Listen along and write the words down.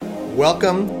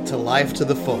Welcome to Life to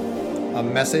the Full, a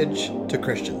message to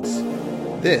Christians.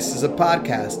 This is a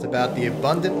podcast about the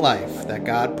abundant life that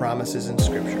God promises in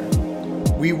Scripture.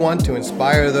 We want to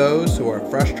inspire those who are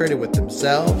frustrated with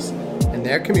themselves and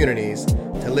their communities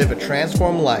to live a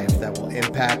transformed life that will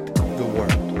impact the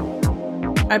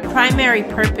world. Our primary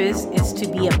purpose is to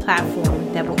be a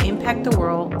platform that will impact the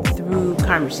world through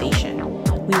conversation.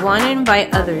 We want to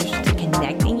invite others to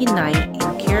connect and unite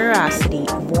in curiosity,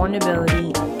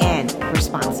 vulnerability, and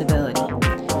responsibility.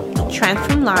 A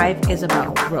transformed life is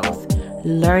about growth,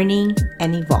 learning,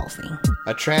 and evolving.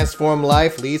 A transformed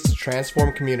life leads to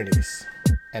transformed communities,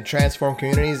 and transformed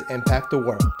communities impact the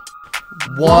world.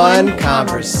 One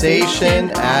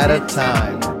conversation at a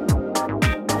time.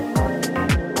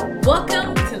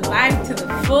 Welcome to Life to the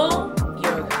Full.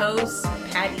 Your host,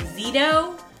 Patty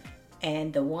Zito,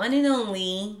 and the one and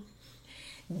only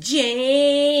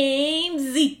James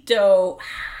Zito.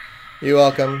 You're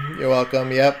welcome. You're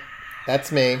welcome. Yep,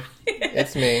 that's me.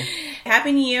 It's me.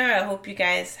 Happy New Year. I hope you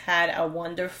guys had a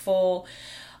wonderful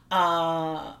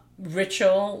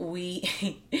ritual.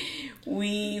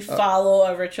 We follow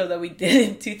a ritual that we did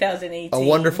in 2018. A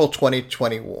wonderful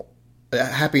 2020.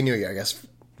 Happy New Year, I guess.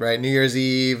 Right? New Year's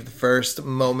Eve, the first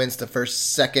moments, the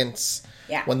first seconds.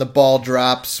 Yeah. When the ball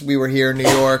drops. We were here in New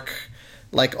York.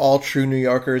 Like all true New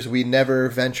Yorkers, we never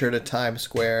venture to Times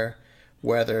Square,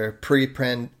 whether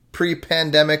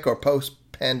pre-pandemic or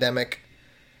post-pandemic,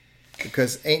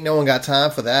 because ain't no one got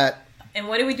time for that. And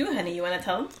what did we do, honey? You want to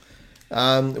tell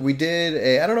them? We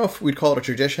did I don't know if we'd call it a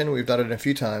tradition. We've done it a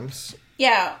few times.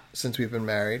 Yeah. Since we've been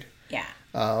married. Yeah.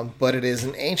 But it is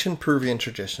an ancient Peruvian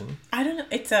tradition. I don't know.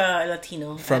 It's a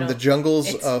Latino. From the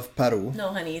jungles of Peru.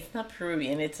 No, honey, it's not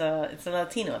Peruvian. It's a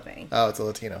Latino thing. Oh, it's a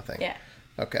Latino thing. Yeah.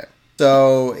 Okay.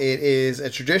 So it is a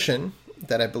tradition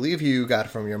that I believe you got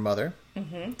from your mother.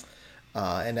 Mm-hmm.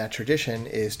 And that tradition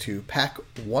is to pack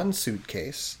one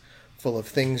suitcase full of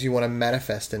things you want to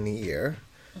manifest in the year.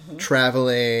 Mm-hmm.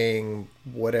 Traveling,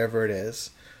 whatever it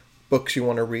is. Books you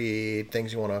want to read,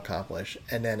 things you want to accomplish.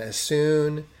 And then as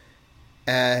soon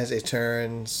as it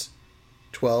turns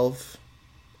 12:01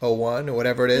 or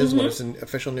whatever it is, mm-hmm. when it's an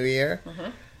official new year, mm-hmm.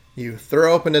 you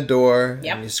throw open the door,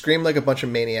 yep. and you scream like a bunch of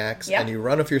maniacs, yep. and you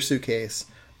run with your suitcase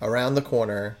around the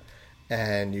corner,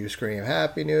 and you scream,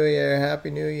 Happy New Year,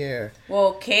 Happy New Year.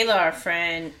 Well, Kayla, our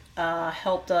friend,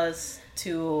 helped us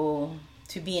to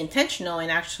be intentional and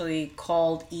actually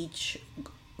called each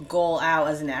goal out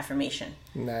as an affirmation.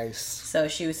 Nice. So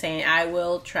she was saying, I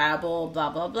will travel, blah,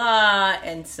 blah, blah.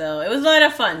 And so it was a lot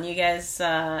of fun. You guys,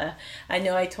 I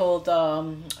know I told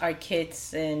our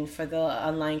kids and for the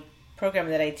online program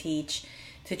that I teach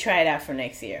to try it out for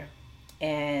next year.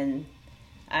 And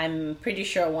I'm pretty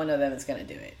sure one of them is going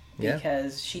to do it. Yeah.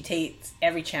 Because she takes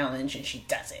every challenge and she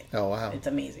does it. Oh, wow. It's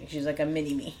amazing. She's like a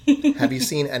mini-me. Have you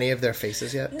seen any of their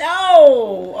faces yet?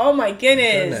 No! Oh, my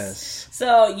goodness.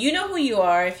 So, you know who you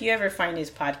are if you ever find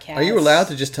this podcast. Are you allowed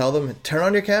to just tell them, turn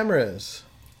on your cameras?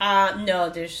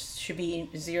 No, there should be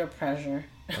zero pressure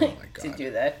Oh my God. to do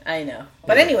that. I know.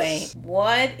 But anyway,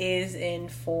 what is in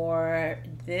for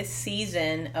this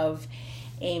season of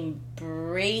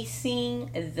embracing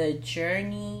the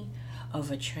journey of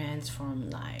a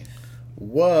transformed life?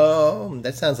 Whoa,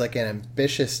 that sounds like an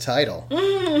ambitious title. A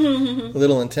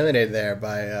little intimidated there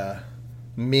by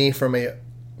me from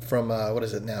what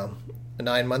is it now,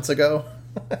 9 months ago?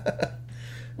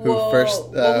 Who first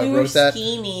when we were wrote that?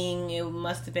 scheming, it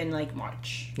must have been like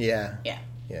March. Yeah.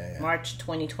 March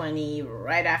 2020,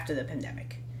 right after the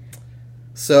pandemic.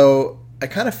 So I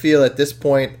kind of feel at this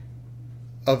point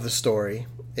of the story,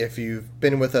 if you've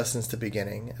been with us since the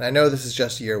beginning, and I know this is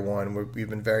just year one, we've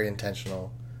been very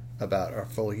intentional about our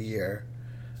full year,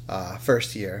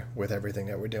 first year with everything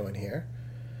that we're doing here.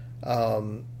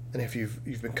 And if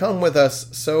you've been coming with us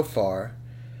so far,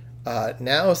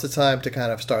 now is the time to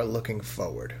kind of start looking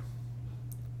forward,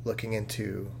 looking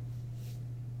into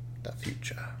the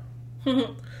future.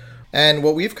 And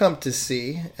what we've come to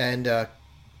see, and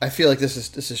I feel like this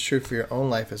is true for your own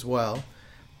life as well,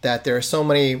 that there are so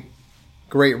many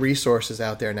great resources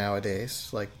out there nowadays,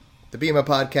 like the Bema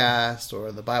podcast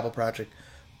or the Bible Project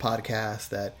podcast,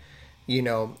 that, you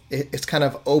know, it's kind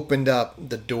of opened up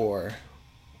the door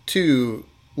to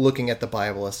looking at the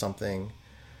Bible as something,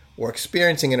 or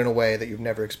experiencing it in a way that you've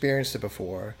never experienced it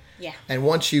before. Yeah. And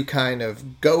once you kind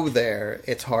of go there,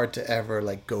 it's hard to ever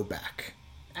go back.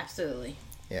 Absolutely.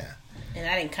 Yeah. And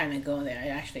I didn't kind of go there. I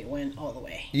actually went all the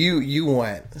way. You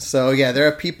went. So yeah, there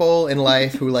are people in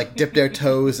life who dip their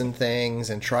toes in things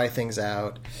and try things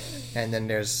out. And then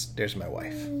there's my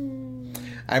wife.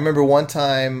 I remember one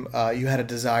time you had a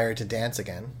desire to dance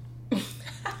again.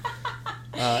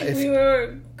 We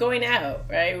were going out,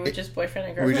 right? We were just boyfriend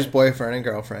and girlfriend. We were just boyfriend and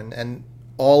girlfriend. And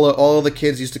all of the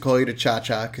kids used to call you to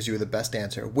cha-cha because you were the best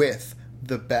dancer with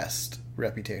the best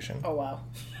reputation. Oh, wow.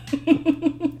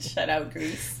 Shout out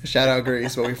Grease. Shout out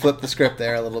Grease. But we flipped the script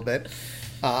there a little bit.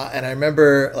 And I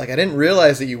remember, like, I didn't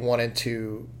realize that you wanted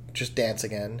to just dance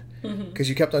again because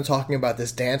you kept on talking about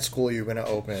this dance school you were going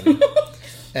to open.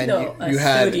 And you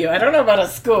had studio. I don't know about a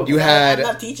school. I'm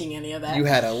not teaching any of that. You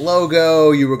had a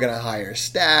logo. You were going to hire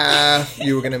staff.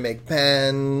 You were going to make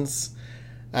pens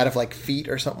out of like feet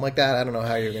or something like that. I don't know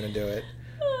how you're going to do it.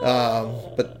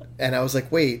 And I was like,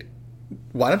 wait,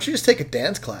 why don't you just take a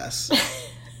dance class?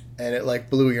 And it like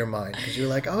blew your mind because you're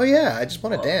like, oh yeah, I just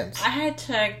want to dance. I had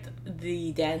checked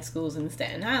the dance schools in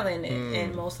Staten Island,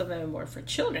 and most of them were for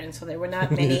children, so there were not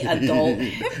many adult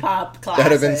hip hop classes.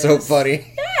 That'd have been so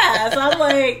funny. Yeah, so I'm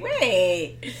like,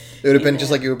 wait. It would have been just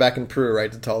like you were back in Peru,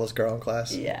 right? The tallest girl in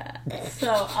class. Yeah.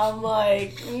 So I'm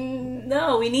like,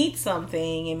 no, we need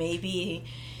something, and maybe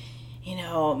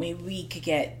we could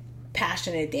get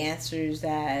passionate dancers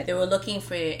that they were looking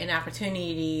for an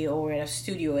opportunity or a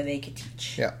studio where they could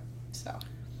teach. Yeah. So,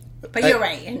 but you're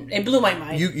right, and it blew my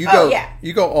mind. You go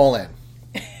all in.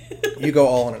 You go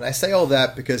all in. And I say all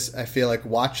that because I feel like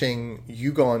watching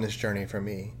you go on this journey for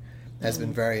me has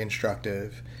been very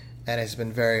instructive and it's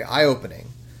been very eye-opening.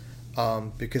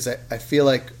 Because I feel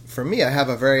like, for me, I have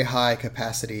a very high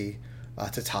capacity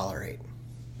to tolerate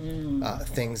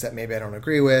things that maybe I don't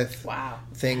agree with. Wow.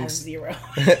 Things, zero.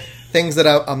 Things that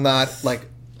I'm not, like,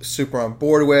 super on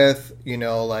board with.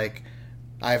 Like,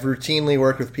 I've routinely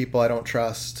worked with people I don't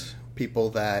trust, people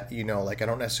that, like, I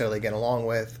don't necessarily get along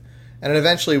with. And then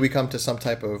eventually we come to some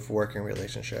type of working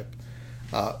relationship,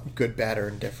 good, bad, or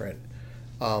indifferent.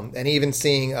 And even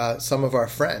seeing some of our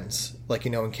friends, like,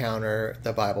 Encounter,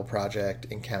 the Bible Project,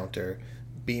 Encounter,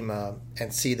 Bima,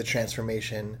 and see the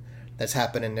transformation that's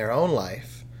happened in their own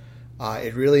life,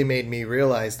 it really made me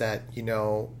realize that,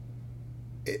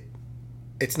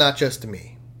 it's not just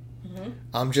me. Mm-hmm.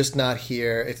 I'm just not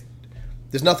here.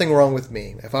 There's nothing wrong with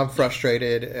me. If I'm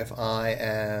frustrated, if I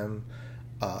am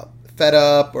fed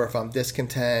up, or if I'm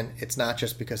discontent, it's not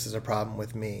just because there's a problem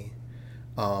with me.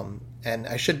 And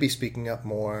I should be speaking up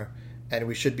more, and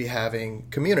we should be having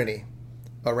community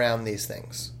around these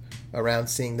things, around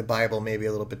seeing the Bible maybe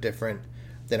a little bit different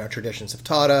than our traditions have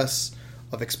taught us,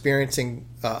 of experiencing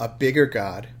a bigger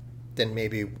God than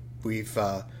maybe we've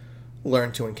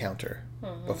learned to encounter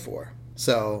before.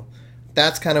 So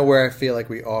that's kind of where I feel like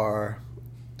we are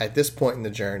at this point in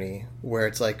the journey, where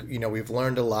it's like, we've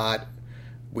learned a lot.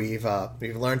 We've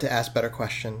learned to ask better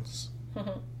questions.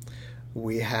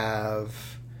 We have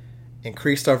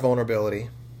increased our vulnerability,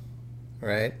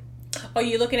 right? Oh,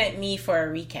 you're looking at me for a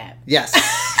recap. Yes.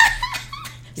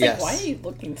 Yes. Like, why are you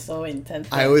looking so intense?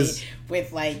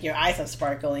 With like your eyes are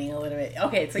sparkling a little bit.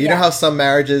 Okay, so you know how some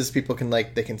marriages people can they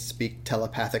can speak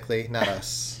telepathically, not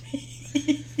us.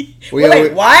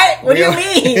 What? What do you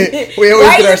mean?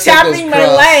 Why are you tapping my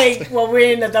leg while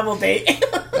we're in a double date?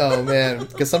 Oh man,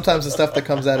 because sometimes the stuff that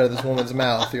comes out of this woman's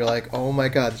mouth, you're like, oh my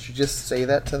god, did you just say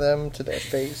that to them, to their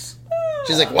face?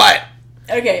 She's like, what?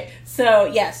 Okay,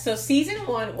 so so season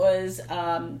 1 was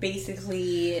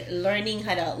basically learning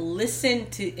how to listen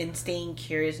to and staying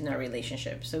curious in our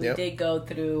relationship. So we did go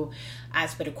through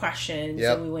ask better questions,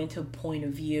 and we went to point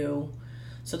of view.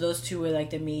 So those two were like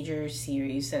the major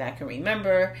series that I can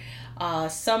remember.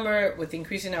 Summer, with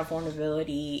increasing our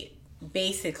vulnerability,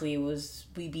 basically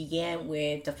we began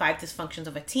with the 5 dysfunctions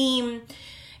of a team,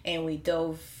 and we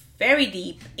dove very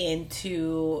deep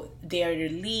into their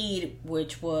lead,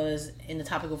 which was in the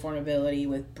topic of vulnerability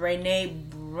with Brene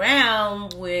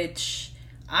Brown, which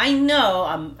I know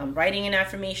I'm writing an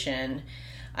affirmation.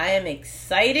 I am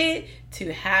excited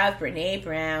to have Brene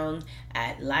Brown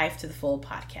at Life to the Full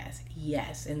podcast.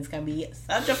 Yes, and it's going to be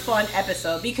such a fun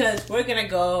episode because we're going to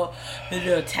go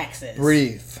to Texas.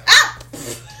 Breathe. Ah!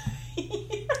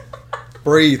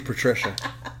 Breathe, Patricia.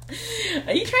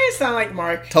 Are you trying to sound like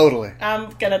Mark? Totally. I'm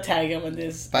going to tag him in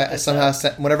this. I somehow,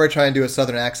 whenever I try and do a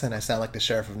southern accent, I sound like the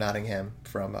Sheriff of Nottingham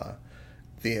from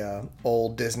the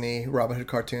old Disney Robin Hood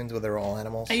cartoons where they're all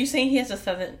animals. Are you saying he has a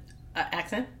southern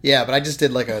accent? Yeah, but I just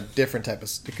did like a different type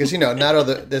of... Because, not all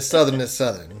the southern is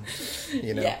southern.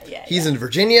 He's in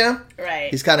Virginia. Right.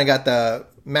 He's kind of got the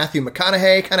Matthew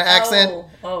McConaughey kind of accent.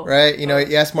 Oh. Right? You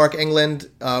ask Mark England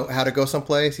how to go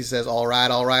someplace. He says, all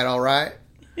right, all right, all right.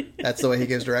 That's the way he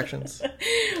gives directions.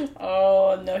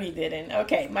 Oh, no, he didn't.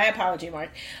 Okay, my apology, Mark.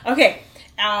 Okay,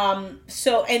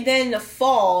 so, and then the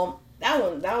fall, that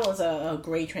was a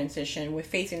great transition with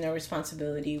facing no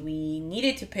responsibility. We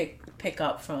needed to pick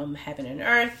up from Heaven and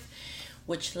Earth,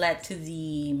 which led to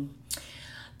the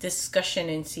discussion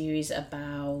and series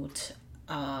about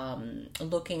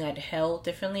looking at hell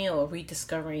differently, or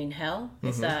rediscovering hell.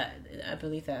 Is that, I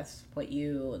believe that's what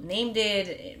you named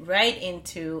it, right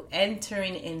into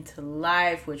entering into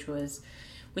life, which is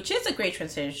a great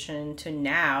transition to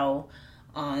now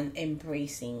on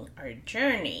embracing our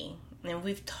journey. And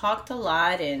we've talked a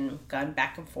lot and gone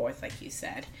back and forth, like you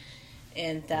said.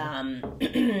 And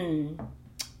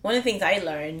one of the things I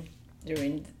learned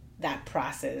during that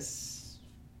process,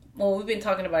 well, we've been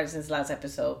talking about it since the last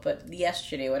episode, but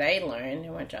yesterday what I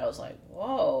learned, which I was like,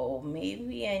 whoa,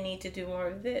 maybe I need to do more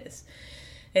of this.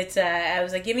 It's I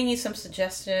was like giving you some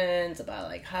suggestions about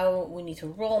like how we need to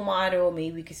role model.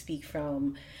 Maybe we could speak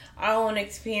from our own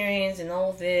experience and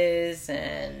all this.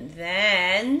 And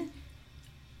then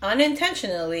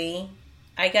unintentionally,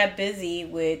 I got busy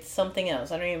with something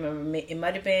else. I don't even remember. It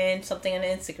might have been something on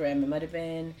Instagram. It might have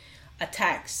been a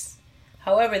text.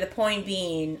 However, the point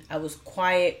being, I was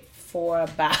quiet for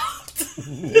about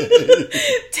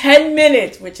 10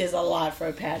 minutes, which is a lot for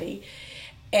a Patty.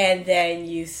 And then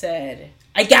you said,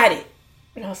 I got it.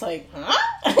 And I was like, huh?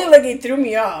 Like, it threw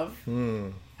me off.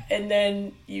 And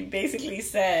then you basically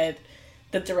said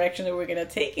the direction that we're going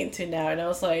to take into now. And I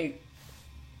was like,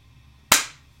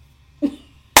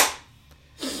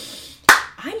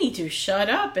 I need to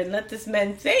shut up and let this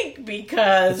man think,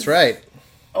 because... That's right.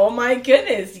 Oh my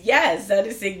goodness, yes, that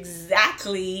is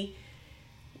exactly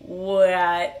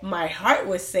what my heart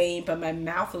was saying, but my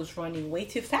mouth was running way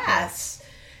too fast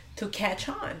to catch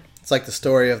on. It's like the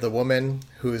story of the woman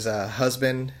whose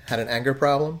husband had an anger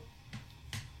problem.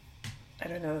 I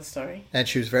don't know the story. And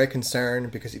she was very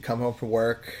concerned because he'd come home from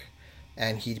work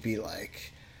and he'd be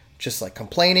like, just like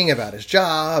complaining about his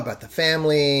job, about the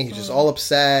family. He's just all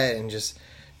upset and just...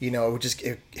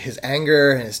 his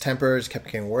anger and his tempers kept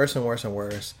getting worse and worse and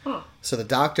worse. So the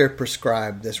doctor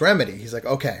prescribed this remedy. He's like,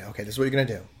 okay, this is what you're going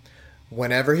to do.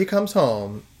 Whenever he comes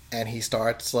home and he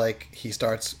starts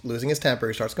losing his temper,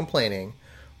 he starts complaining,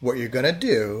 what you're going to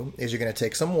do is you're going to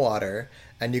take some water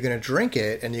and you're going to drink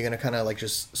it and you're going to kind of like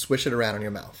just swish it around in your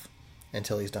mouth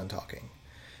until he's done talking.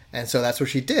 And so that's what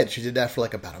she did. She did that for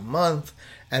like about a month.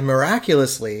 And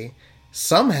miraculously,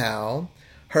 somehow...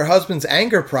 her husband's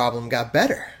anger problem got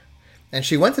better. And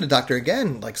she went to the doctor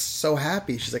again, like so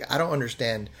happy. She's like, I don't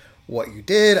understand what you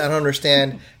did. I don't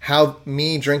understand how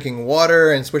me drinking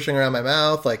water and swishing around my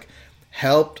mouth like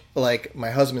helped like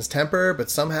my husband's temper, but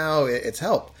somehow it's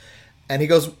helped. And he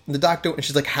goes, the doctor, and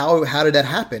she's like, how did that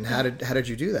happen? How did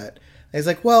you do that? And he's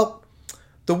like, well,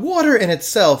 the water in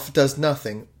itself does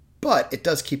nothing, but it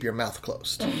does keep your mouth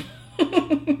closed.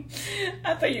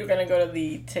 I thought you were going to go to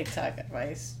the TikTok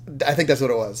advice. I think that's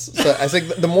what it was. So I think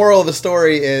the moral of the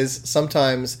story is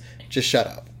sometimes just shut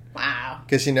up. Wow.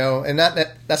 Because, and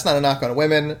that's not a knock on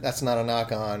women. That's not a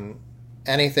knock on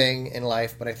anything in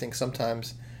life. But I think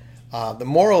sometimes the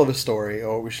moral of the story,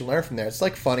 or what we should learn from there, it's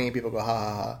like funny. People go, ha,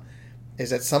 ha, ha. Is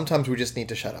that sometimes we just need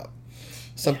to shut up.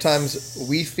 Sometimes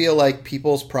we feel like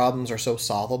people's problems are so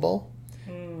solvable.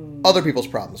 Other people's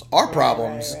problems. Our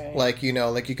problems, right. like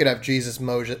you could have Jesus,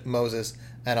 Moses,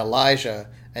 and Elijah,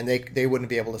 and they wouldn't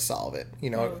be able to solve it.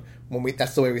 When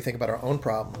that's the way we think about our own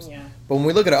problems. Yeah. But when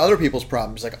we look at other people's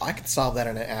problems, like I could solve that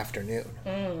in an afternoon.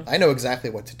 I know exactly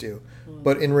what to do.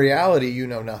 But in reality, you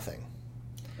know nothing.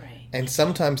 Right. And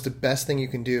sometimes the best thing you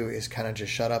can do is kind of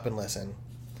just shut up and listen,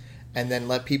 and then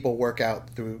let people work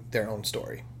out through their own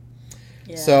story.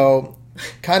 Yeah. So.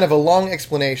 Kind of a long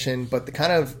explanation, but the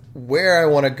kind of where I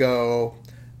want to go,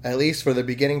 at least for the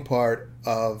beginning part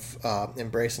of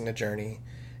embracing the journey,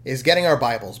 is getting our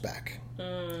Bibles back.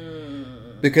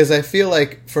 Because I feel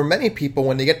like for many people,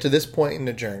 when they get to this point in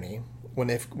the journey, when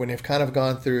they've kind of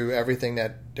gone through everything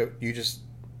that you just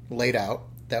laid out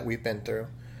that we've been through,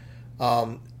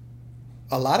 a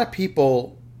lot of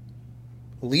people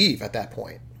leave at that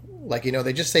point. Like,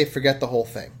 they just say, forget the whole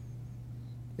thing.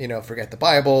 Forget the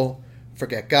Bible.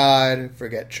 Forget God,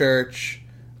 forget church,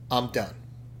 I'm done.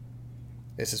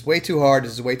 This is way too hard,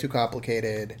 this is way too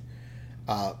complicated.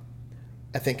 I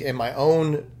think in my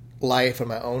own life and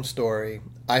my own story,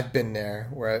 I've been there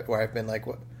where I've been like,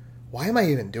 why am I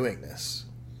even doing this?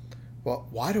 Well,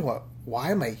 why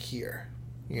am I here?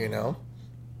 And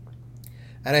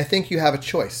I think you have a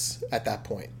choice at that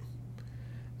point.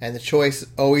 And the choice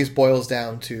always boils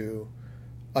down to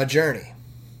a journey.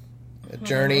 A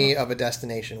journey of a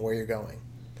destination where you're going.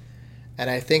 And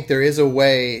I think there is a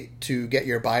way to get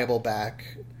your Bible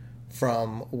back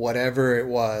from whatever it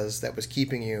was that was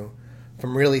keeping you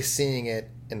from really seeing it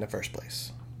in the first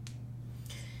place.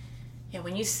 Yeah,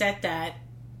 when you said that,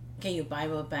 get your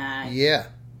Bible back. Yeah.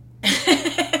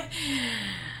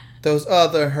 Those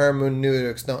other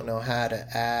hermeneutics don't know how to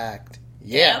act.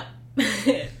 Yeah.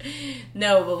 Yep.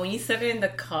 No, but when you said it in the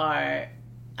car,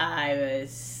 I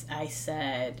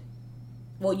said,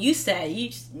 well, you said, I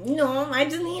just need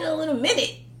a little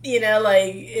minute.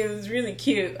 Like, it was really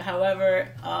cute. However,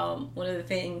 one of the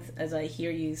things, as I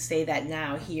hear you say that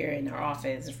now here in our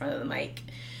office in front of the mic,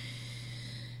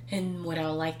 and what I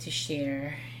would like to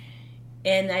share,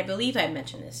 and I believe I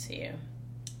mentioned this to you,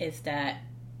 is that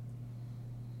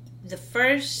the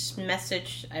first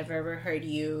message I've ever heard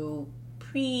you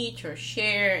preach or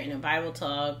share in a Bible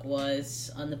talk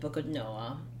was on the book of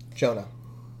Noah. Jonah.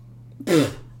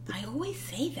 I always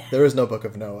say that. There is no book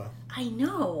of Noah. I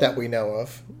know. That we know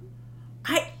of.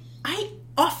 I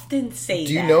often say that.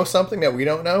 Do you know something that we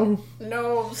don't know?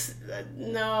 No.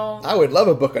 I would love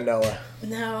a book of Noah.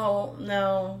 No,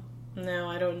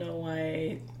 I don't know why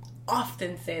I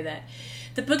often say that.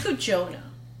 The book of Jonah.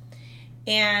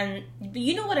 And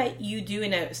you know what you do,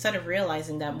 and I started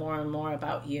realizing that more and more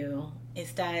about you,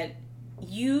 is that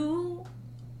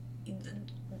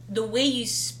the way you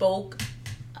speak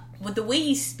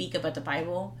about the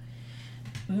Bible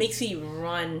makes me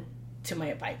run to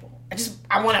my Bible.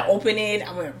 I want to open it.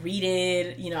 I want to read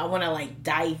it. I want to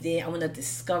dive in. I want to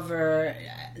discover.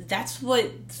 That's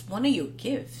it's one of your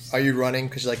gifts. Are you running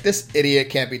because you're like, this idiot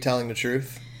can't be telling the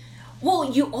truth?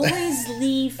 Well, you always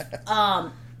leave.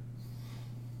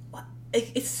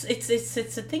 It's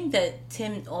a thing that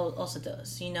Tim also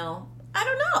does. I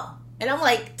don't know, and I'm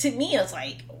like, to me, it's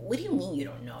like, what do you mean you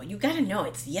don't know? You gotta know.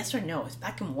 It's yes or no. It's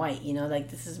black and white.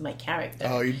 This is my character.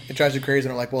 Oh, it drives you crazy.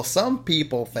 And I'm like, well, some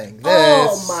people think this.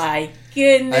 Oh my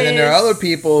goodness. And then there are other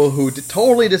people who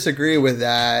totally disagree with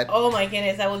that. Oh my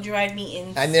goodness, that will drive me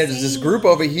insane. And there's this group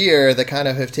over here that kind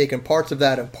of have taken parts of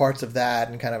that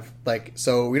and kind of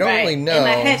so we don't really know. In my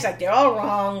head, it's like, they're all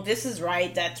wrong. This is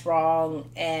right. That's wrong.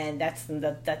 And that's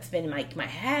been my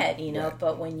head, Right.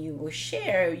 But when you will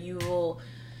share, you will...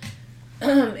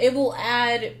 it will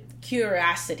add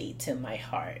curiosity to my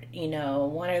heart,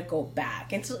 want to go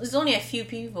back. And so there's only a few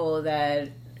people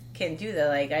that can do that.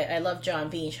 Like, I love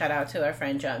John Bean. Shout out to our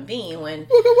friend John Bean. When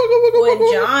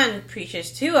John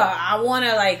preaches too, I want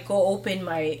to go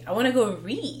I want to go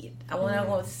read. I want to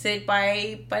go sit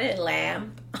by the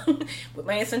lamp with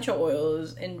my essential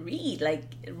oils and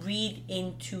read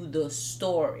into the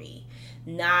story.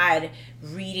 Not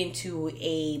read into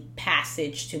a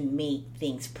passage to make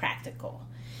things practical,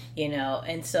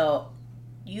 and so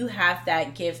you have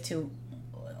that gift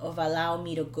of allowing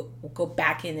me to go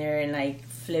back in there and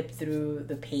flip through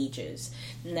the pages,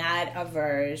 not a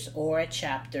verse or a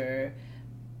chapter,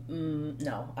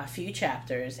 a few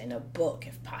chapters in a book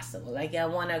if possible. I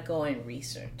want to go and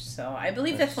research. So I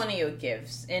believe that's one of your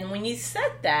gifts. And when you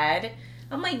said that,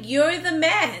 I'm like, you're the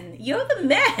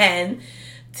man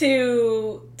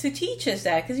to teach us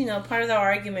that, because part of the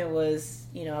argument was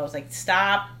I was like,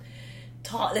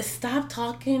 let's stop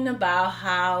talking about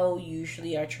how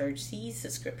usually our church sees the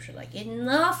scripture.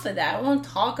 Enough of that. I want to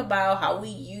talk about how we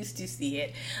used to see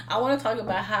it. I want to talk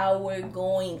about how we're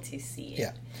going to see it.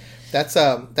 Yeah,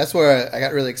 that's where I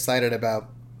got really excited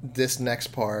about this next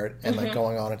part and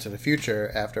going on into the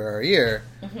future after our year.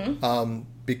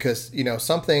 Because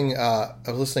something I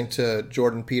was listening to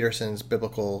Jordan Peterson's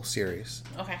biblical series.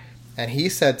 Okay. And he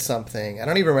said something. I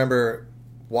don't even remember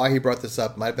why he brought this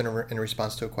up. Might have been in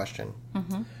response to a question.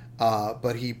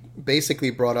 But he basically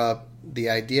brought up the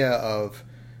idea of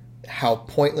how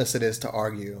pointless it is to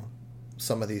argue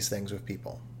some of these things with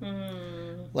people.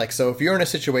 So if you're in a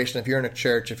situation, if you're in a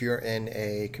church, if you're in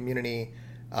a community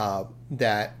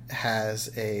that has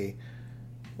a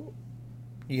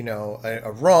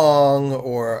wrong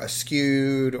or a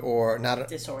skewed or not a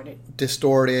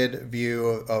distorted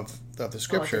view of the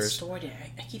scriptures. Distorted.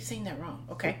 I keep saying that wrong.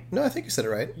 Okay. No, I think you said it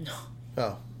right. No.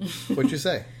 Oh. What'd you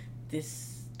say?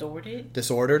 Distorted?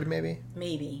 Disordered, maybe?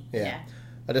 Maybe. Yeah.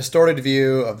 A distorted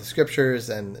view of the scriptures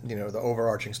and, the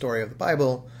overarching story of the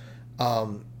Bible.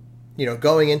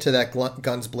 Going into that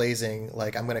guns blazing,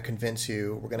 I'm going to convince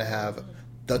you, we're going to have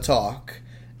the talk,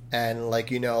 and we're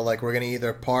going to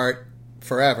either part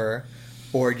forever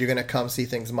or you're going to come see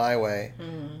things my way.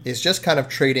 It's just kind of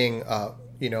trading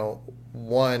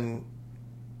one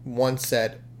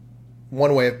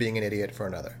way of being an idiot for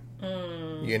another.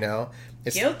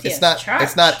 It's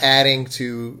not adding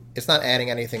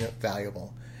anything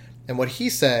valuable. And what he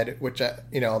said, which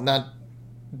I'm not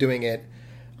doing it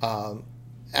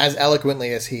as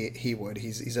eloquently as he would.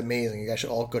 He's amazing. You guys should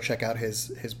all go check out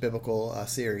his biblical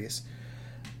series.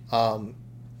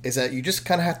 Is that you just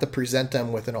kind of have to present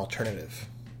them with an alternative.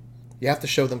 You have to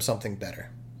show them something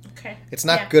better. Okay. It's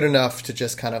not good enough to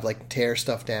just kind of like tear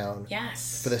stuff down.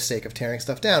 Yes. For the sake of tearing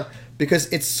stuff down, because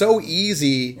it's so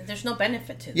easy. There's no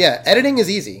benefit to it. Yeah, editing is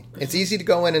easy. Mm-hmm. It's easy to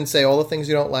go in and say all the things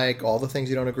you don't like, all the things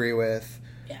you don't agree with.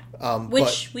 Yeah.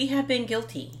 Which we have been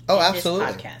guilty. Oh,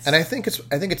 absolutely. This podcast. And I think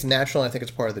it's natural. And I think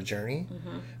it's part of the journey.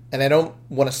 Mm-hmm. And I don't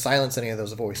want to silence any of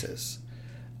those voices.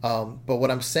 But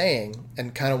what I'm saying,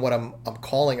 and kind of what I'm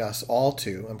calling us all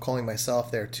to, I'm calling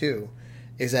myself there too,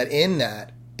 is that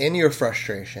in your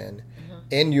frustration,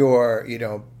 in your,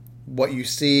 what you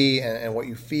see and what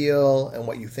you feel and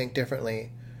what you think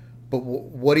differently, but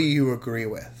what do you agree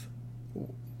with?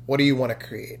 What do you want to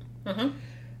create? Mm-hmm.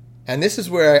 And this is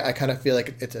where I kind of feel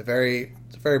like it's a very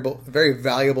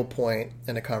valuable point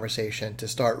in a conversation to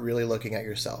start really looking at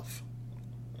yourself.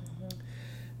 Mm-hmm.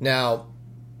 Now,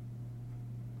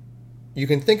 you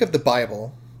can think of the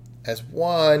Bible as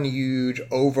one huge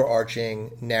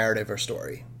overarching narrative or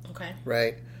story. Okay.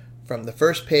 Right? From the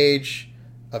first page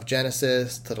of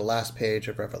Genesis to the last page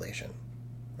of Revelation.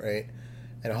 Right?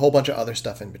 And a whole bunch of other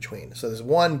stuff in between. So there's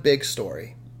one big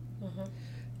story. Mm-hmm.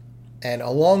 And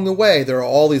along the way, there are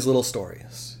all these little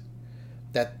stories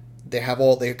that they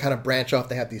kind of branch off.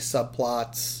 They have these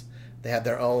subplots. They have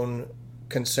their own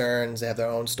concerns. They have their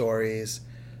own stories,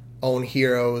 own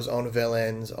heroes, own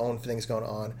villains, own things going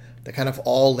on. They kind of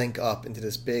all link up into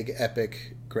this big,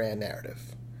 epic, grand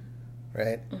narrative.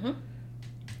 Right? Mm-hmm.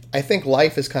 I think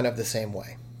life is kind of the same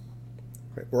way.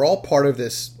 Right? We're all part of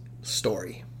this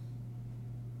story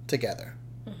together.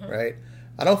 Mm-hmm. Right?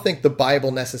 I don't think the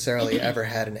Bible necessarily ever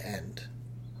had an end.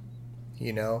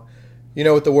 You know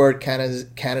what the word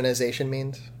canonization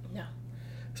means? No.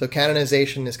 So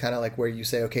canonization is kind of like where you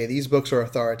say, okay, these books are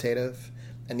authoritative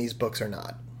and these books are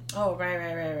not. Oh,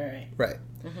 right. Right.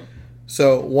 Mm-hmm.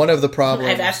 So one of the problems...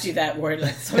 I've asked you that word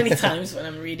like so many times when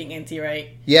I'm reading Anti-Right.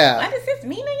 Yeah. What does this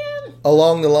mean again?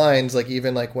 Along the lines, like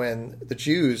even like when the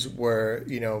Jews were,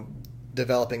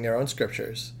 developing their own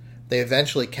scriptures, they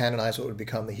eventually canonized what would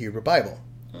become the Hebrew Bible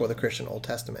or the Christian Old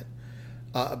Testament.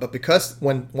 But because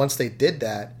once they did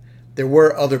that, there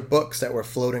were other books that were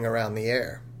floating around the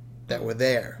air that were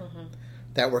there,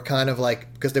 that were kind of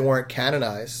like, because they weren't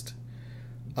canonized,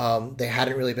 they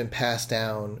hadn't really been passed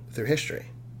down through history.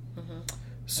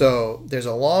 So there's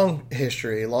a long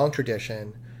history, long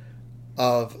tradition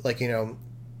of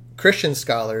Christian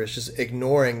scholars just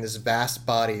ignoring this vast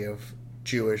body of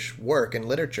Jewish work and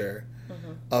literature,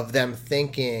 of them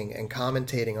thinking and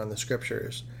commentating on the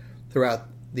scriptures throughout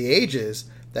the ages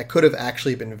that could have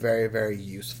actually been very, very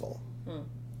useful.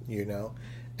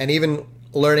 And even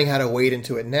learning how to wade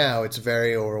into it now, it's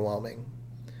very overwhelming.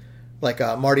 Like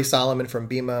Marty Solomon from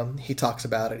Bema, he talks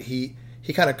about it. He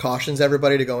kind of cautions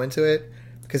everybody to go into it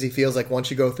because he feels like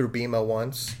once you go through Bema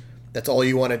once, that's all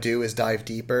you want to do is dive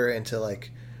deeper into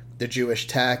like the Jewish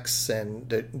texts and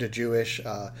the Jewish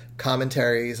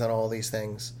commentaries on all these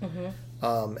things.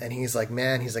 And he's like,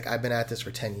 I've been at this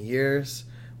for 10 years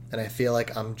and I feel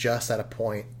like I'm just at a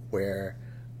point where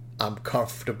I'm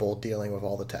comfortable dealing with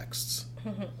all the texts.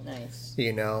 Nice.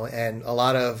 And a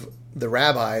lot of the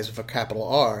rabbis with a capital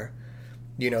R,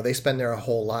 they spend their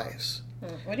whole lives.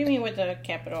 What do you mean with the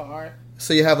capital R?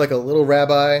 So you have like a little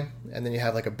rabbi, and then you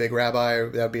have like a big rabbi.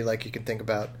 That would be like, you can think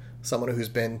about someone who's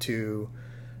been to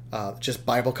just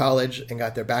Bible college and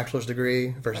got their bachelor's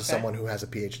degree versus someone who has a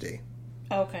PhD.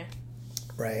 Okay.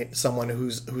 Right? Someone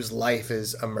whose life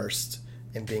is immersed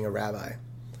in being a rabbi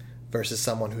versus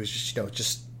someone who's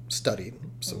just studied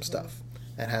some stuff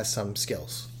and has some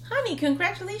skills. Honey,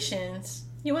 congratulations.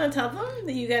 You want to tell them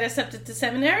that you got accepted to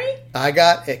seminary? I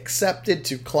got accepted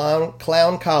to clown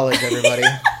college, everybody.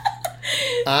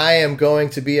 I am going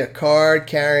to be a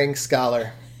card-carrying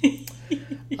scholar.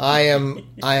 I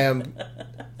am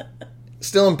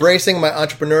still embracing my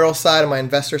entrepreneurial side and my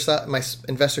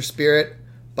investor spirit,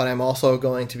 but I'm also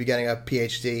going to be getting a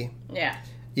PhD. Yeah.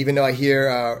 Even though I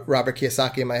hear Robert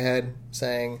Kiyosaki in my head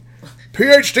saying,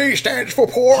 PhD stands for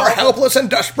poor, helpless, and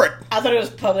desperate. I thought it was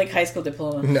public high school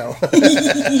diploma. No.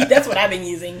 That's what I've been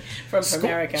using from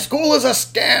America. School is a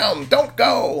scam. Don't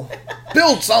go.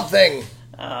 Build something.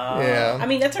 Yeah. I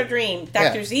mean, that's our dream.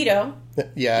 Dr. Zito.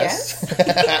 Yes.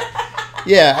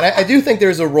 Yeah, and I do think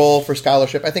there's a role for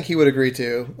scholarship. I think he would agree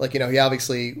too. Like, he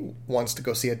obviously wants to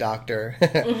go see a doctor.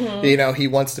 He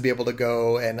wants to be able to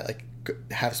go and like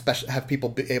have people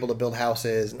be able to build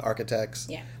houses and architects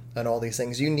and all these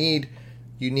things. You need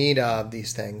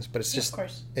these things, but it's just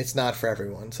it's not for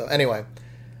everyone. So anyway,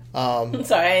 I'm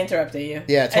sorry, I interrupted you.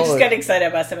 Yeah, totally. I just got excited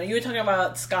about something. You were talking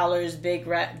about scholars,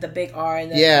 the big R,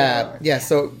 and the R.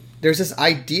 So there's this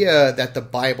idea that the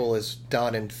Bible is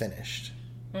done and finished.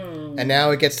 And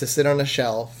now it gets to sit on a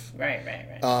shelf. Right.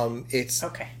 It's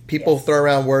okay. People throw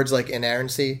around words like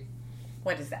inerrancy.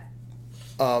 What is that?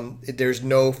 There's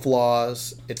no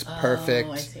flaws. It's perfect.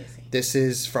 I see. This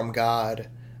is from God.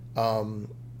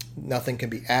 Nothing can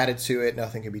be added to it.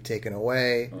 Nothing can be taken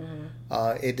away.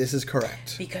 This is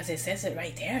correct. Because it says it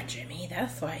right there, Jimmy.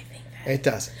 That's why I think that. It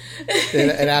doesn't.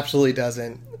 It absolutely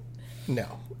doesn't.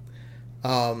 No.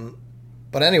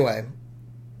 But anyway,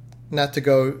 not to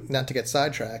get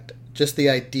sidetracked. Just the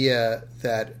idea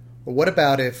that, well, what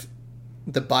about if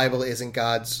the Bible isn't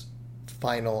God's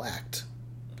final act?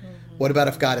 What about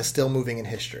if God is still moving in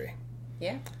history?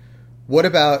 Yeah. What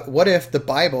if the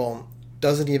Bible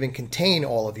doesn't even contain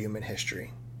all of human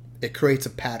history? It creates a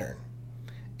pattern.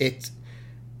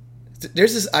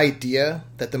 There's this idea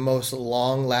that the most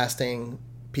long-lasting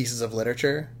pieces of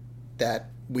literature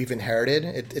that we've inherited,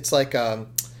 it's like a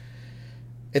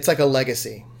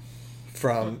legacy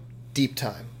from deep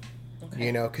time. Okay.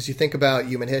 You know, because you think about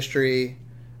human history,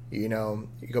 you know,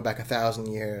 you go back 1,000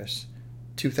 years,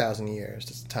 2,000 years,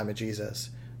 that's the time of Jesus.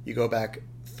 You go back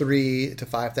 3,000 to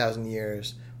 5,000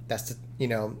 years, that's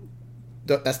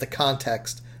the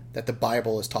context that the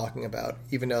Bible is talking about.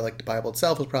 Even though, like, the Bible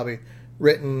itself was probably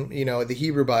written, you know, the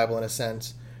Hebrew Bible in a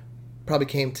sense, probably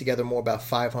came together more about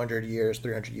 500 years,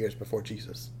 300 years before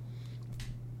Jesus.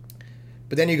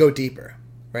 But then you go deeper,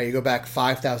 right? You go back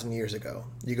 5,000 years ago.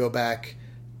 You go back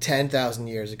 10,000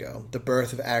 years ago, the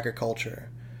birth of agriculture,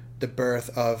 the birth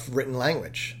of written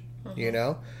language, you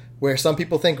know, where some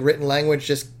people think written language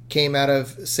just came out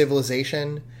of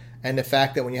civilization, and the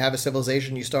fact that when you have a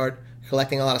civilization, you start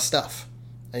collecting a lot of stuff,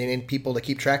 and you need people to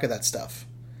keep track of that stuff.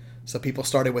 So people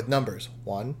started with numbers.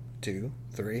 1, 2,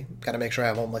 3. Got to make sure I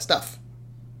have all my stuff,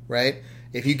 right?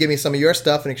 If you give me some of your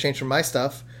stuff in exchange for my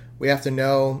stuff, we have to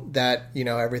know that, you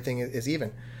know, everything is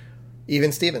even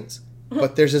Stevens.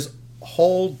 But there's this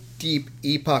whole deep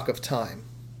epoch of time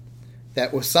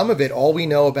that with some of it, all we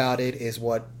know about it is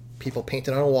what people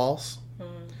painted on walls.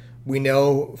 We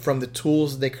know from the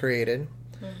tools they created.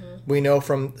 We know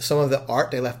from some of the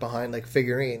art they left behind, like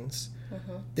figurines.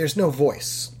 There's no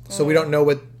voice. So we don't know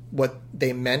what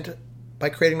they meant by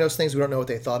creating those things. We don't know what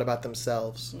they thought about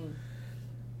themselves.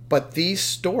 But these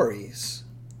stories,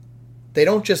 they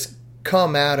don't just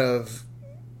come out of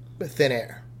thin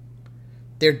air.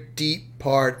 They're deep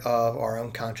part of our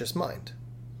unconscious mind.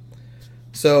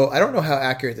 So I don't know how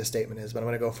accurate this statement is, but I'm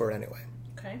going to go for it anyway.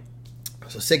 Okay.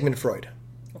 So Sigmund Freud.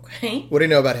 Okay. What do you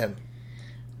know about him?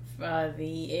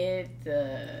 The id,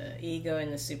 the ego,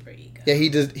 and the superego. Yeah, he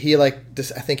did. He I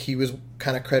think he was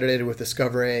kind of credited with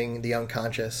discovering the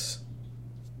unconscious,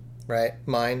 right,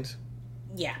 mind.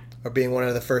 Yeah. Or being one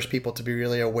of the first people to be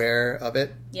really aware of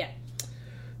it. Yeah.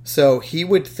 So he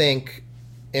would think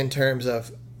in terms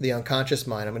of the unconscious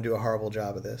mind. I'm going to do a horrible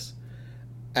job of this,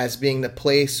 as being the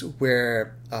place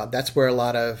where that's where a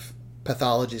lot of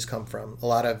pathologies come from, a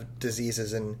lot of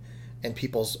diseases and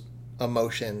people's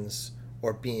emotions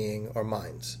or being or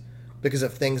minds, because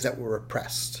of things that were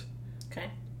repressed. Okay.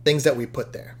 Things that we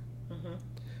put there.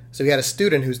 So he had a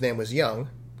student whose name was Jung,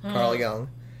 Carl Jung,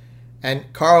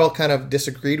 and Carl kind of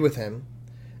disagreed with him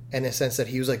in the sense that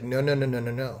he was like,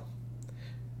 no.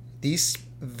 These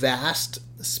vast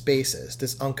spaces,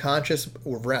 this unconscious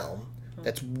realm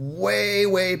that's way,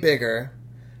 way bigger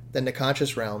than the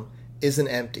conscious realm, isn't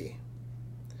empty.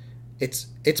 It's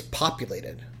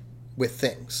populated with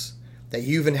things that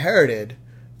you've inherited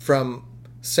from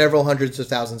several hundreds of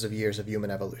thousands of years of human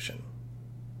evolution,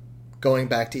 going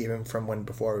back to even from when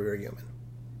before we were human.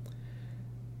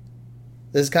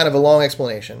 This is kind of a long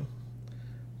explanation,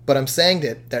 but I'm saying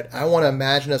that I want to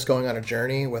imagine us going on a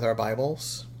journey with our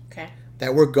Bibles,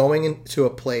 that we're going into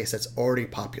a place that's already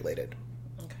populated.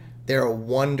 There are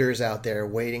wonders out there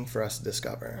waiting for us to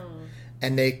discover,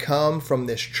 and they come from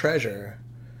this treasure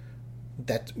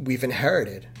that we've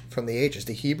inherited from the ages.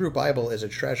 The Hebrew Bible is a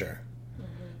treasure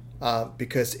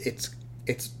because it's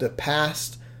the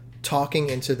past talking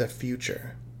into the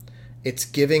future. It's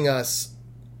giving us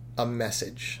a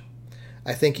message.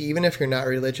 I think even if you're not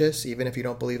religious, even if you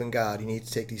don't believe in God, you need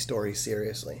to take these stories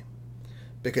seriously,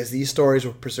 because these stories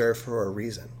were preserved for a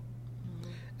reason.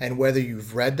 And whether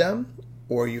you've read them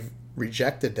or you've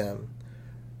rejected them,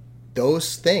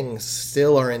 those things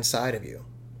still are inside of you.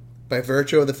 By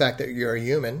virtue of the fact that you're a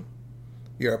human,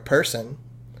 you're a person,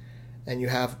 and you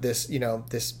have this,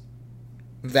 this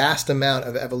vast amount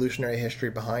of evolutionary history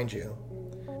behind you,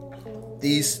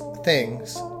 these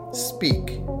things speak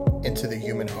into the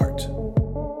human heart.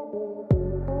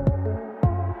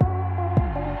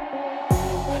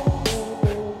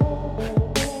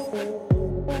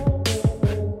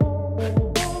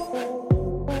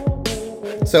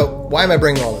 So why am I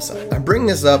bringing all this up? I'm bringing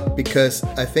this up because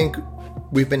I think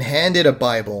we've been handed a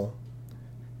Bible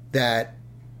that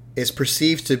is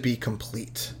perceived to be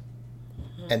complete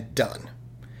and done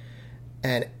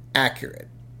and accurate.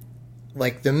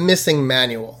 Like the missing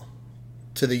manual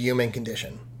to the human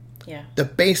condition. Yeah. The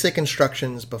basic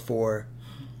instructions before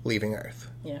leaving Earth.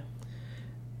 Yeah.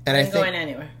 And we ain't going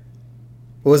anywhere.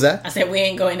 What was that? I said we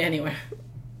ain't going anywhere.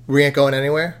 We ain't going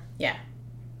anywhere? Yeah.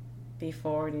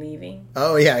 Before leaving.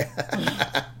 Oh, yeah.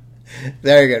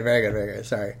 Very good, very good, very good.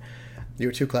 Sorry. You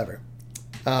were too clever.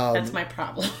 That's my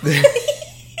problem.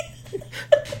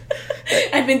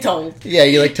 I've been told. Yeah,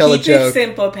 you like tell a joke. Keep it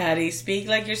simple, Patty. Speak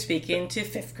like you're speaking to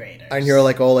 5th graders. And you're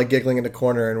like all like giggling in the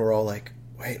corner, and we're all like,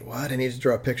 wait, what? I need to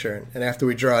draw a picture. And after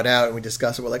we draw it out and we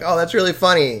discuss it, we're like, oh, that's really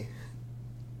funny.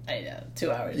 I know.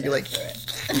 2 hours. You're like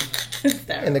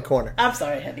in the corner. I'm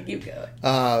sorry, I had to keep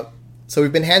going. So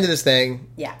we've been handed this thing.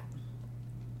 Yeah.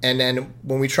 And then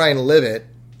when we try and live it,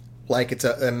 like it's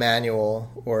a manual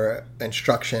or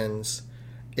instructions,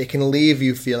 it can leave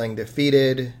you feeling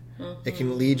defeated. Mm-hmm. It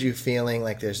can lead you feeling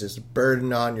like there's this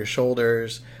burden on your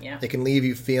shoulders. Yeah. It can leave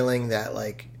you feeling that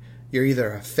like you're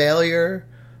either a failure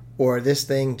or this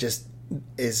thing just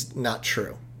is not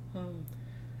true.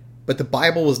 But the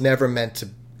Bible was never meant to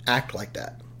act like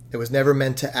that. It was never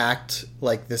meant to act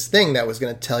like this thing that was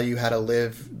going to tell you how to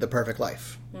live the perfect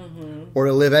life or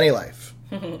to live any life,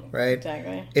 right?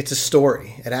 Exactly. It's a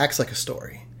story. It acts like a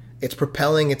story. It's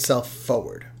propelling itself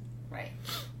forward. Right.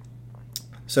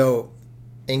 So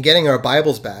in getting our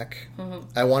Bibles back,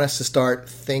 I want us to start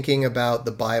thinking about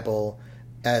the Bible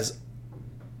as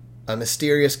a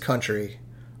mysterious country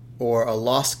or a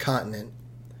lost continent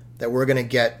that we're going to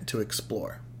get to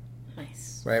explore.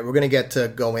 Nice. Right? We're going to get to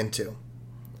go into.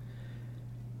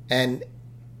 And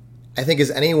I think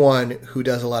as anyone who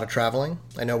does a lot of traveling,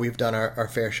 I know we've done our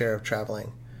fair share of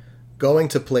traveling, going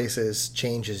to places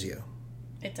changes you.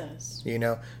 It does. You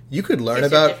know, you could learn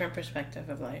Gives about... you a different perspective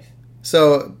of life.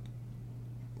 So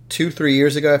 2-3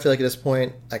 years ago, I feel like at this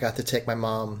point, I got to take my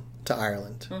mom to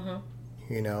Ireland.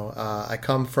 You know, I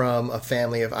come from a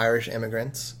family of Irish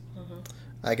immigrants.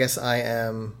 I guess I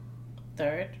am...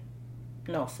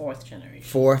 Fourth generation.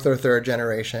 4th or 3rd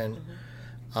generation.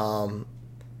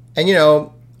 And, you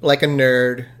know, like a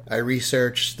nerd, I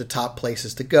researched the top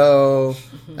places to go.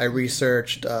 I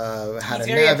researched how to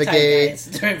navigate.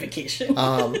 Uptight, guys, during vacation.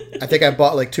 I think I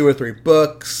bought like 2 or 3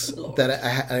 books that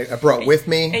I brought with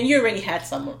me. And you already had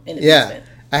some in the basement.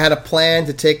 I had a plan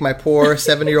to take my poor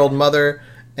 70-year-old mother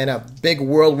and a big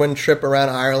whirlwind trip around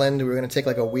Ireland. We were going to take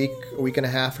like a week and a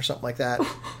half or something like that.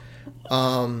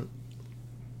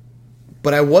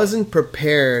 But I wasn't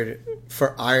prepared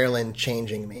for Ireland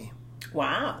changing me.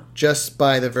 Wow. Just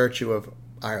by the virtue of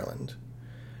Ireland.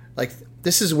 Like,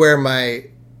 this is where my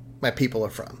people are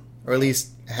from. Or at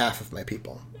least half of my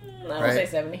people. I would say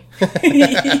 70.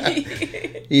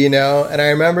 You know, and I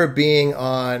remember being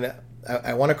on,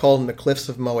 I want to call them the Cliffs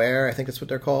of Moher. I think that's what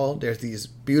they're called. There's these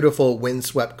beautiful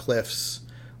windswept cliffs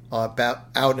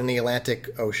out in the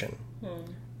Atlantic Ocean.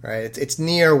 Right? It's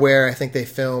near where I think they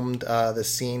filmed the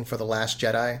scene for The Last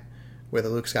Jedi with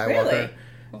Luke Skywalker. Really?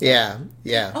 Okay.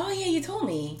 Yeah. Oh, yeah, you told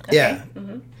me. Okay. Yeah.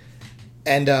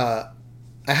 And I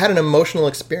had an emotional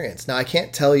experience. Now, I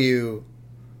can't tell you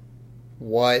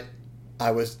what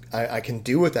I can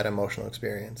do with that emotional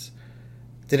experience.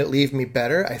 Did it leave me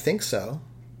better? I think so.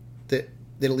 Did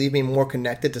it leave me more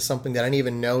connected to something that I didn't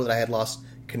even know that I had lost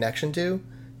connection to?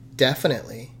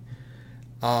 Definitely.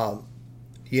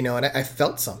 You know, and I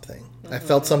felt something. I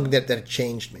felt something that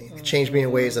changed me. It changed me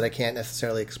in ways that I can't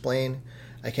necessarily explain.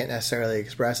 I can't necessarily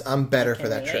express. I'm better for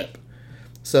that trip.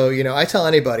 So, you know, I tell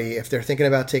anybody, if they're thinking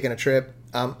about taking a trip,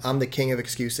 I'm the king of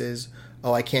excuses.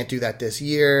 Oh, I can't do that this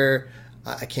year.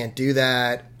 I can't do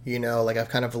that. You know, like I've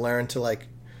kind of learned to like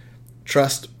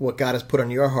trust what God has put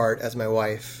on your heart as my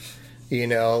wife. You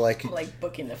know, like... I'm like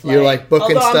booking the flight. You're like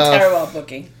booking stuff. Although I'm terrible at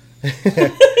booking.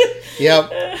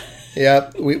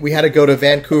 Yep. We had to go to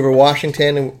Vancouver,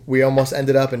 Washington, and we almost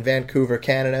ended up in Vancouver,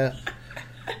 Canada.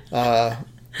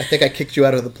 I think I kicked you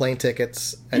out of the plane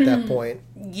tickets at that point.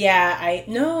 Yeah,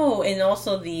 and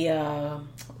also the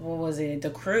what was it? The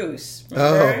cruise.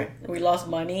 Remember? We lost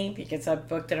money because I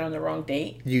booked it on the wrong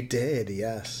date. You did,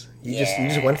 yes. You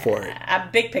just went for it. A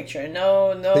big picture.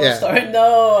 No story.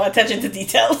 No attention to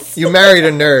details. You married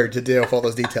a nerd to deal with all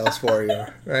those details for you,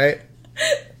 right?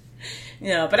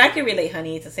 No, but I can relate,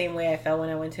 honey. It's the same way I felt when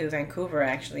I went to Vancouver,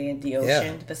 actually, in the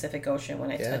ocean, the Pacific Ocean,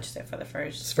 when I touched it for the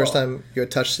first... It's the first time you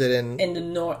had touched it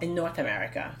in North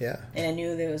America. Yeah. And I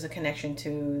knew there was a connection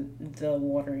to the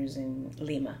waters in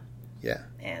Lima. Yeah.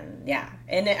 And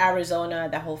in Arizona,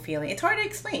 that whole feeling, it's hard to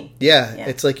explain. Yeah.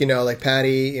 It's like, like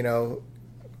Patty,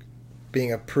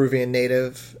 being a Peruvian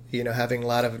native, having a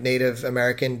lot of Native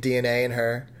American DNA in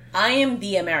her. I am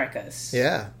the Americas.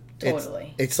 Yeah.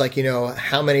 Totally. It's like,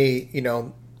 how many,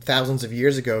 thousands of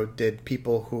years ago did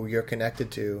people who you're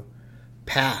connected to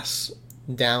pass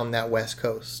down that West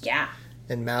Coast? Yeah.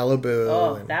 In Malibu.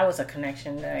 Oh, that was a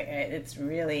connection. It's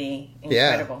really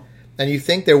incredible. Yeah. And you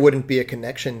think there wouldn't be a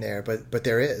connection there, but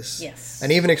there is. Yes.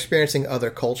 And even experiencing other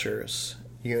cultures,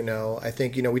 I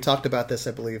think, we talked about this,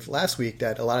 I believe, last week,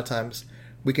 that a lot of times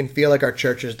we can feel like our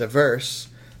church is diverse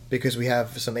because we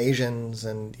have some Asians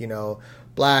and,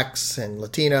 blacks and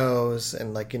Latinos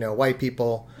and white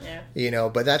people,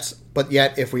 but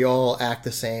yet if we all act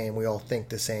the same, we all think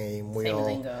the same, we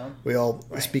all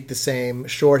right. speak the same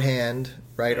shorthand,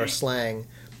 right, or slang,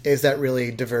 is that really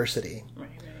diversity? Right.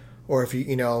 Or if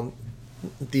the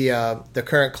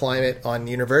current climate on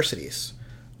universities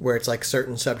where it's like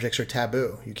certain subjects are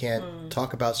taboo, you can't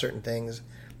talk about certain things,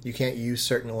 you can't use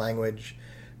certain language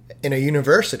in a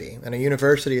university, and a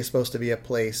university is supposed to be a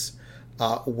place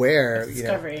where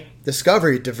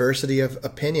discovery, diversity of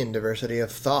opinion, diversity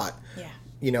of thought.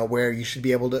 Where you should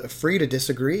be able to free to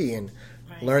disagree and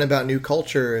learn about new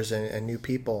cultures and new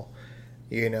people.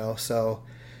 So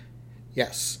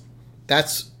yes,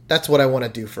 that's what I want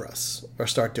to do for us, or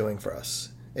start doing for us.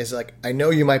 Is like, I know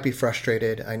you might be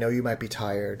frustrated, I know you might be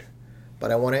tired,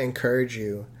 but I want to encourage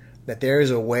you that there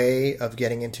is a way of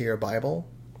getting into your Bible.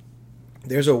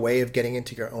 There's a way of getting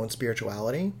into your own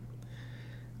spirituality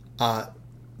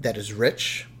that is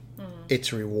rich,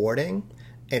 it's rewarding,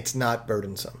 it's not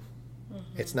burdensome.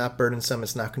 It's not burdensome,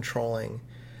 it's not controlling.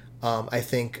 I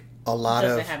think a lot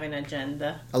doesn't have an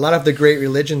agenda. A lot of the great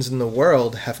religions in the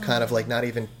world have kind of not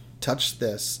even touched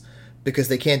this because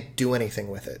they can't do anything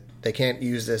with it. They can't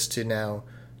use this to now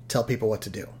tell people what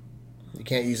to do. You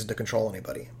can't use it to control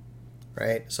anybody,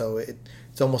 right? So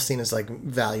it's almost seen as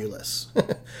valueless,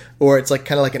 or it's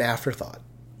kind of like an afterthought.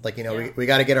 We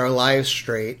got to get our lives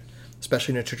straight,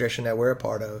 especially in a tradition that we're a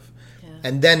part of,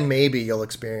 and then maybe you'll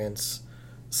experience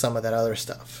some of that other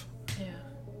stuff. Yeah.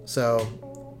 So,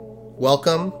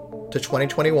 welcome to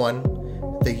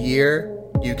 2021, the year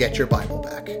you get your Bible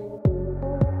back.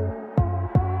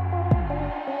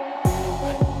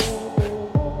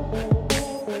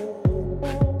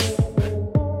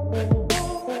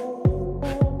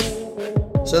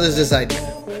 So there's this idea.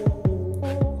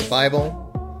 The Bible,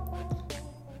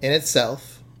 in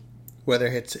itself, whether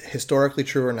it's historically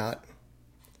true or not,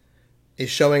 is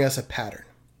showing us a pattern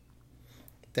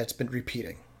that's been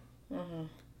repeating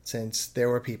since there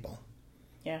were people.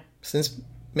 Yeah. Since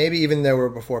maybe even there were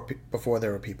before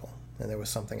there were people, and there was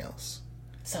something else.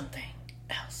 Something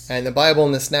else. And the Bible,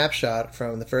 in the snapshot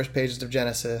from the first pages of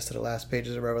Genesis to the last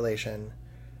pages of Revelation,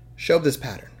 showed this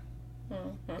pattern.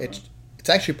 It's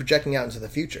actually projecting out into the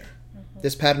future.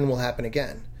 This pattern will happen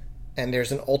again. And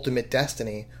there's an ultimate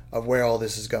destiny of where all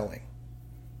this is going.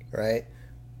 Right?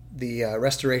 The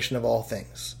restoration of all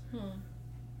things.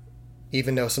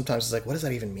 Even though sometimes it's what does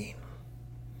that even mean?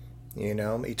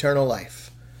 Eternal life.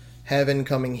 Heaven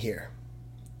coming here.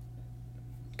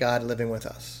 God living with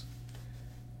us.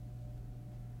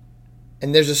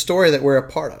 And there's a story that we're a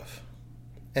part of.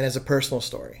 And it's a personal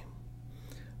story.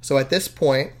 So at this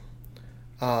point,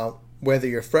 whether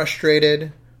you're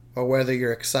frustrated or whether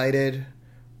you're excited,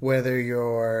 whether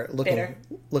you're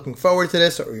looking forward to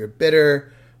this or you're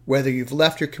bitter, whether you've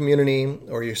left your community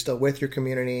or you're still with your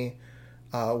community,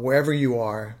 wherever you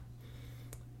are,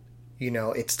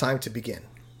 it's time to begin.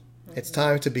 It's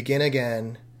time to begin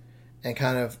again and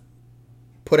kind of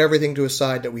put everything to a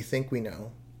side that we think we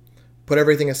know, put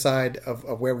everything aside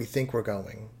of where we think we're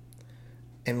going,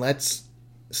 and let's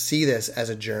see this as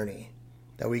a journey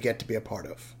that we get to be a part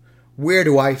of. Where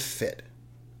do I fit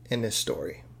in this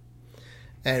story?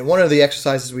 And one of the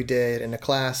exercises we did in a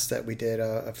class that we did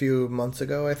a few months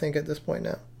ago, I think at this point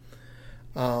now,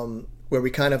 where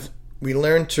we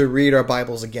learned to read our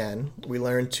Bibles again. We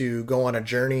learned to go on a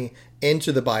journey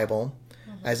into the Bible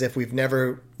as if we've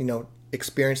never,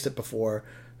 experienced it before,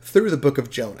 through the book of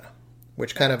Jonah,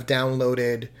 which kind of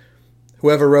downloaded,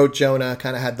 whoever wrote Jonah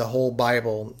kind of had the whole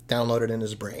Bible downloaded in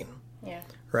his brain. Yeah.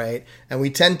 Right? And we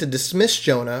tend to dismiss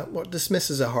Jonah. Well, dismiss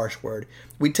is a harsh word.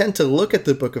 We tend to look at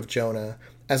the book of Jonah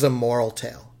as a moral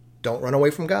tale. Don't run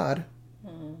away from God.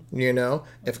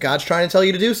 If God's trying to tell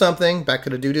you to do something, back to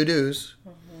the do-do-dos.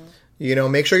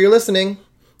 Make sure you're listening.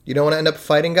 You don't want to end up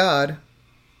fighting God.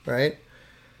 Right?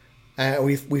 And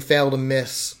we fail to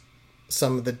miss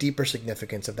some of the deeper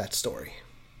significance of that story.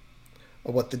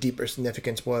 Of what the deeper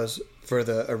significance was for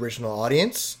the original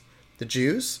audience, the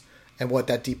Jews, and what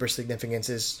that deeper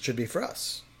significance should be for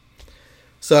us.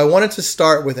 So I wanted to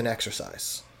start with an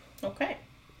exercise. Okay.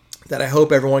 That I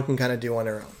hope everyone can kind of do on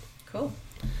their own. Cool.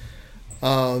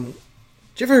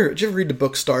 Did you ever read the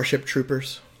book Starship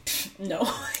Troopers? No.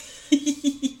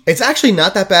 It's actually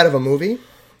not that bad of a movie.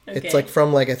 Okay. It's like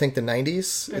from I think the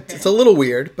 90s. Okay. It's a little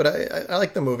weird, but I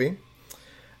like the movie.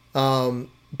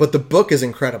 But the book is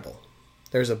incredible.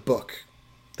 There's a book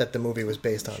that the movie was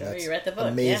based on. Sure, That's you read the book.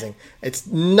 amazing. Yeah. It's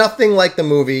nothing like the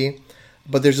movie,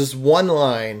 but there's this one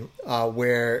line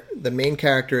where the main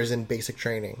character is in basic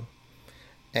training,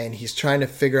 and he's trying to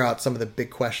figure out some of the big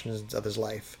questions of his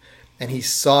life, and he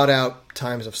sought out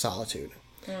times of solitude.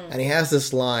 And he has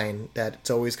this line that's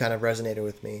always kind of resonated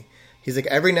with me. He's like,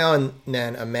 every now and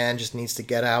then a man just needs to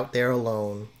get out there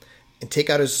alone and take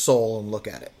out his soul and look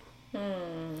at it.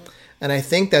 And I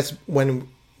think that's when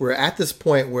we're at this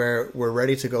point where we're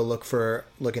ready to go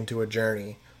look into a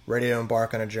journey, ready to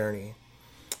embark on a journey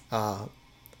from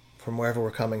wherever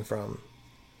we're coming from.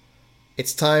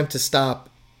 It's time to stop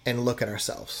and look at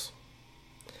ourselves.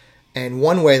 And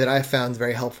one way that I found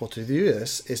very helpful to do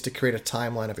this is to create a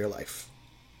timeline of your life.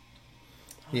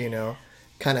 You know,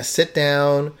 kind of sit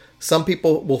down. Some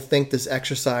people will think this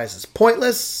exercise is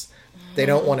pointless. They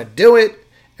don't want to do it.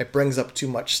 It brings up too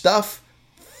much stuff.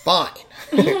 Fine.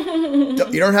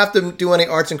 You don't have to do any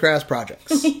arts and crafts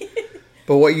projects.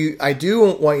 But what I do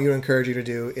want you to encourage you to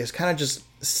do is kind of just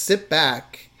sit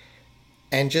back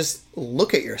and just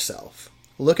look at yourself.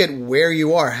 Look at where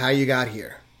you are, how you got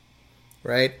here.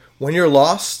 Right? When you're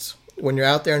lost, when you're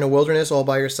out there in the wilderness all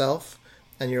by yourself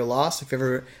and you're lost, if you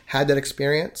ever had that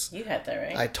experience. You had that,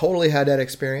 right? I totally had that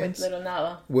experience. With little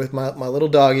Nala. With my little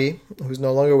doggy, who's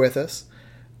no longer with us.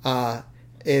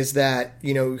 Is that,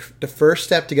 you know, the first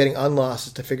step to getting unlost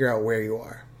is to figure out where you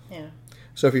are. Yeah.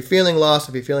 So if you're feeling lost,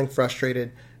 if you're feeling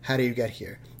frustrated, how do you get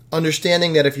here?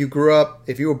 Understanding that if you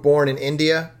were born in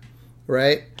India,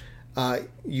 right,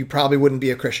 you probably wouldn't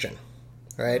be a Christian,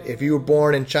 right? If you were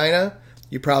born in China,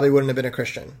 you probably wouldn't have been a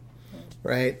Christian,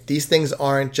 right? These things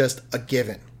aren't just a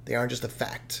given. They aren't just a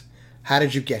fact. How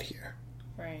did you get here?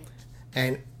 Right.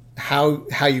 And how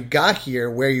you got here,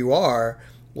 where you are,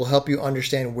 will help you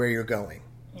understand where you're going.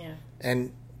 Yeah.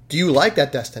 And do you like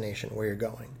that destination where you're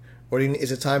going? Or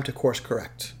is it time to course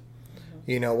correct?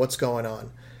 You know, what's going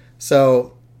on?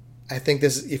 So I think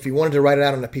if you wanted to write it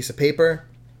out on a piece of paper,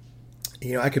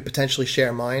 you know, I could potentially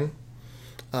share mine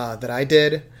that I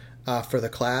did for the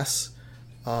class.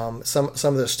 Some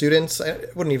of the students, I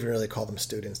wouldn't even really call them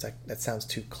students. That sounds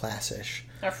too classish.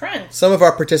 Our friends. Some of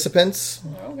our participants.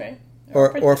 Okay.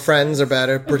 Or friends are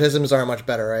better. Participants are much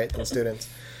better, right, than students.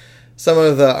 Some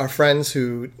of our friends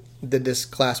who did this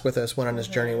class with us, went on this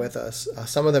journey with us,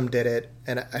 some of them did it,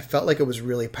 and I felt like it was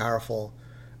really powerful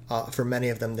for many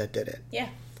of them that did it. Yeah.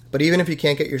 But even if you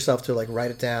can't get yourself to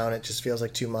write it down, it just feels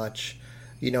like too much.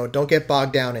 You know, don't get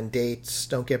bogged down in dates.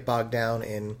 Don't get bogged down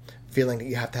in feeling that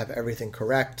you have to have everything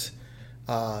correct.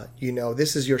 You know,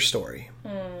 this is your story.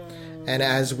 And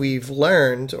as we've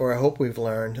learned, or I hope we've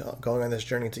learned, going on this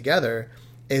journey together,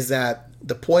 is that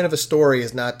the point of a story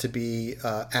is not to be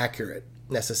accurate,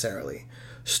 necessarily.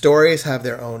 Stories have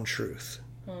their own truth,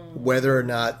 whether or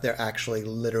not they're actually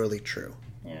literally true.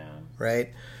 Yeah.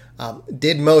 Right?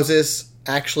 Did Moses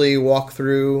actually walk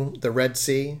through the Red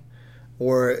Sea?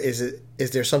 Or is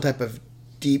there some type of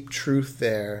deep truth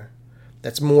there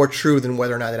that's more true than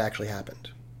whether or not it actually happened?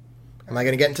 Am I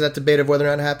going to get into that debate of whether or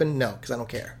not it happened? No, because I don't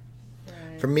care.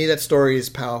 For me, that story is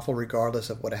powerful regardless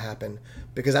of what happened,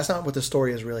 because that's not what the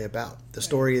story is really about. The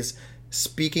story is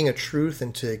speaking a truth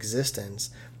into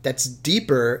existence that's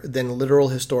deeper than literal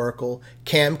historical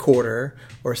camcorder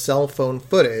or cell phone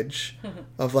footage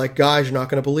of guys, you're not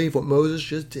going to believe what Moses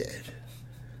just did.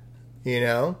 You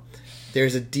know?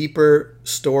 There's a deeper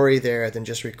story there than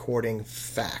just recording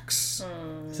facts.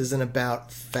 This isn't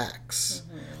about facts.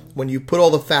 When you put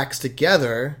all the facts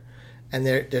together, and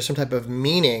there's some type of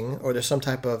meaning or there's some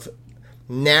type of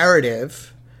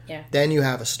narrative, then you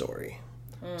have a story.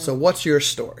 So what's your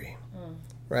story?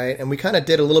 Right? And we kind of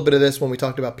did a little bit of this when we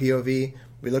talked about POV.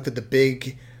 We looked at the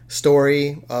big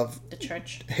story of the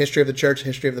church, history of the church,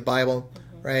 history of the Bible,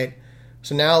 right?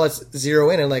 So now let's zero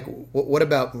in and what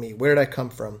about me? Where did I come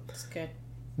from? That's good.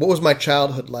 What was my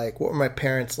childhood like? What were my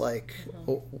parents like?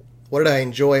 What did I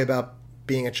enjoy about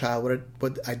being a child?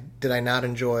 What did I not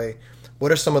enjoy?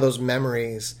 What are some of those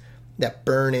memories that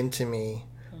burn into me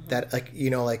that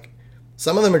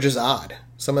some of them are just odd.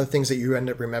 Some of the things that you end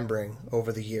up remembering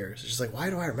over the years. It's just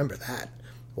why do I remember that?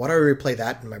 Why do I replay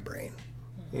that in my brain?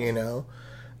 You know?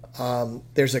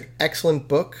 There's an excellent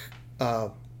book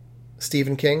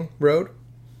Stephen King wrote.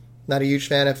 Not a huge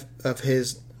fan of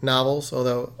his novels,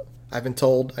 although I've been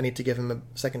told I need to give him a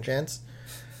second chance.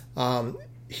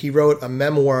 He wrote a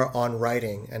memoir on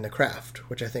writing and the craft,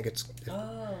 which I think I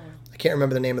can't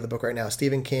remember the name of the book right now.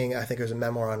 Stephen King, I think it was a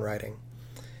memoir on writing.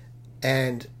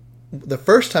 And the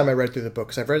first time I read through the book,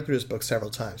 because I've read through this book several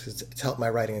times, because it's helped my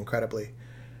writing incredibly,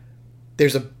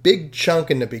 there's a big chunk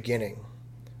in the beginning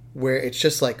where it's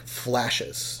just like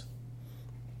flashes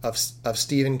of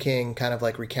Stephen King kind of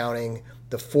like recounting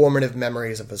the formative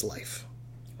memories of his life.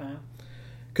 Wow.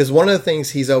 Because one of the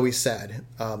things he's always said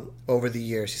over the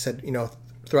years, he said,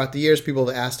 throughout the years, people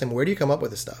have asked him, where do you come up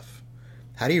with this stuff?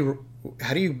 How do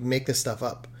you make this stuff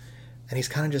up? And he's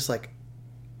kind of just like,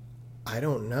 I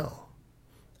don't know.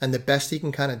 And the best he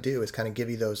can kind of do is kind of give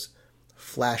you those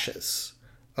flashes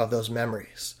of those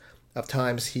memories of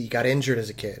times he got injured as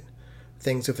a kid,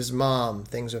 things with his mom,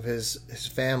 things with his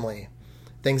family,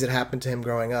 things that happened to him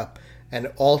growing up.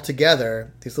 And all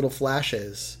together, these little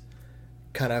flashes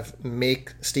kind of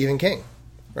make Stephen King,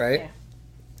 right? Yeah.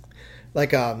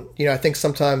 Like, I think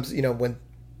sometimes,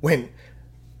 when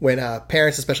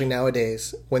parents, especially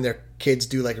nowadays, when their kids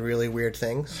do like really weird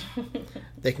things,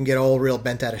 they can get all real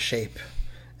bent out of shape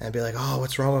and be like, oh,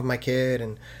 what's wrong with my kid?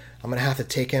 And I'm going to have to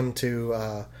take him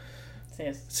to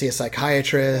see a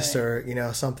psychiatrist, right,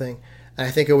 or, something. And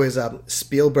I think it was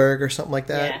Spielberg or something like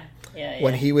that. Yeah.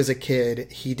 When he was a kid,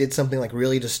 he did something like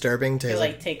really disturbing to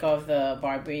like take off the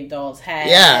Barbie doll's head.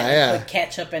 Yeah. Put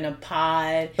ketchup in a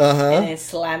pot. And then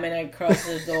slam it across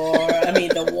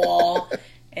the wall.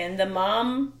 And the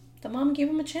mom gave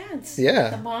him a chance. Yeah.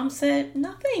 The mom said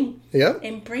nothing. Yep.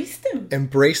 Embraced him.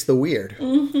 Embrace the weird.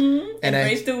 Mm-hmm.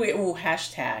 Embrace the weird. Ooh,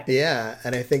 hashtag. Yeah.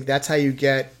 And I think that's how you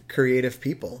get creative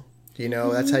people.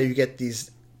 That's how you get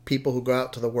these people who go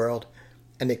out to the world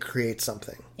and they create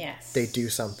something. Yes. They do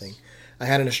something. I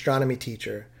had an astronomy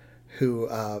teacher who,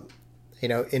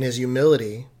 in his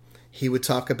humility, he would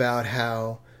talk about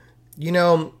how,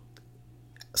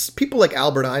 people like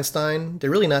Albert Einstein, they're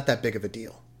really not that big of a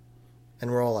deal. And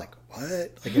we're all like,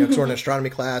 what? Like, because we're in an astronomy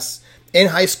class in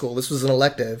high school. This was an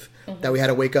elective that we had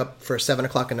to wake up for 7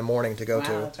 o'clock in the morning to go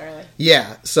to. Wow, that's early.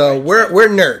 Yeah. So we're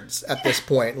nerds at this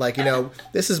point. Like,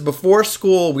 this is before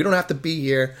school. We don't have to be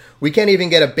here. We can't even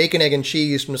get a bacon, egg, and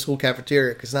cheese from the school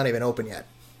cafeteria because it's not even open yet.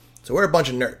 So we're a bunch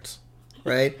of nerds,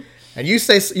 right? And you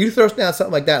throw down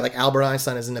something like that, like Albert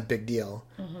Einstein isn't a big deal.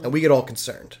 And we get all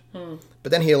concerned.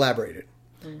 But then he elaborated.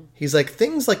 He's like,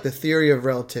 things like the theory of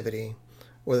relativity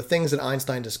or the things that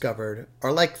Einstein discovered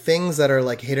are like things that are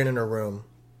like hidden in a room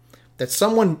that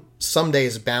someone someday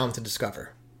is bound to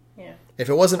discover. Yeah. If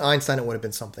it wasn't Einstein, it would have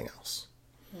been something else.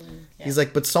 Yeah. He's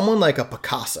like, but someone like a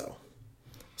Picasso,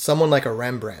 someone like a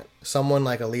Rembrandt, someone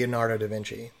like a Leonardo da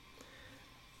Vinci,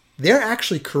 they're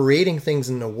actually creating things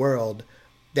in the world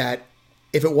that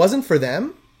if it wasn't for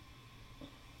them,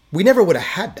 we never would have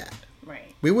had that.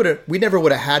 Right. We never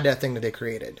would have had that thing that they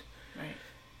created.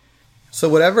 So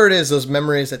whatever it is, those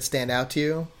memories that stand out to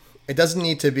you, it doesn't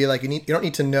need to be like you don't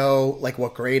need to know like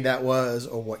what grade that was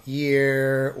or what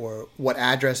year or what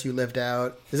address you lived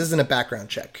out. This isn't a background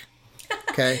check.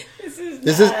 Okay? This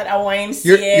is not a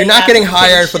YMCA. You're not getting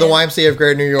hired for the YMCA of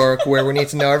Greater New York where we need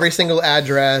to know every single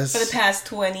address. For the past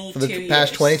 22 years. For the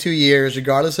past 22 years,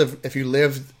 regardless of if you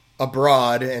lived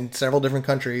abroad in several different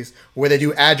countries where they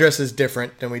do addresses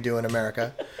different than we do in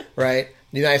America, right?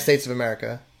 The United States of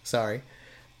America. Sorry.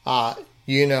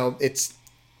 It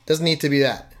doesn't need to be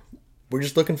that. We're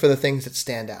just looking for the things that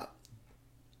stand out.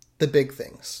 The big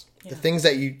things. Yeah. The things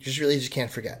that you just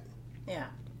can't forget. Yeah.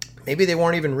 Maybe they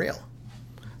weren't even real.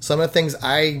 Some of the things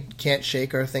I can't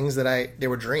shake are things that they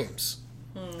were dreams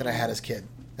that I had as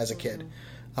a kid.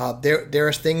 There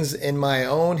are things in my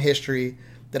own history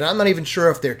that I'm not even sure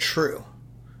if they're true,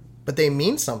 but they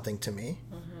mean something to me.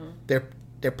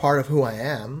 They're part of who I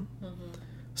am.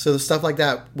 So the stuff like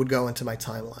that would go into my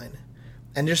timeline.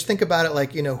 And just think about it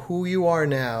like, who you are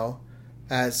now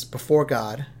as before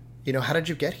God. How did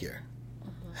you get here?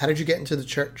 How did you get into the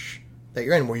church that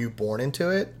you're in? Were you born into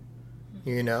it?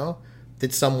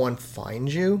 Did someone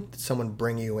find you? Did someone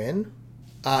bring you in?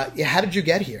 How did you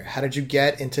get here? How did you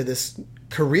get into this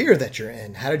career that you're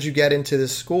in? How did you get into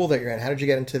this school that you're in? How did you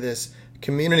get into this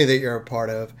community that you're a part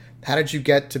of? How did you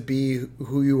get to be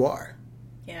who you are?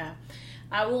 Yeah.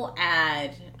 I will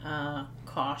add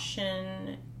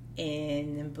caution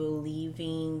in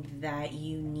believing that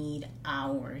you need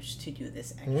hours to do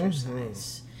this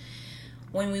exercise.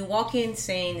 When we walk in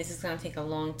saying this is going to take a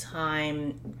long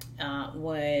time,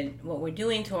 what we're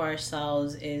doing to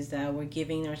ourselves is that we're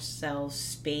giving ourselves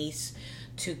space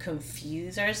to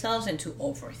confuse ourselves and to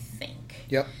overthink.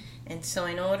 Yep. And so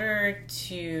in order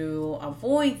to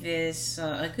avoid this,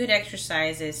 a good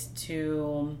exercise is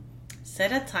to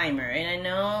Set a timer. And I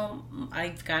know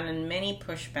I've gotten many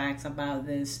pushbacks about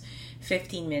this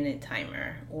 15-minute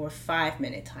timer or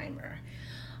 5-minute timer.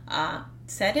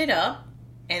 Set it up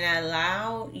and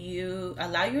allow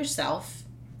yourself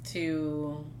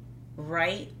to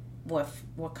write what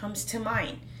comes to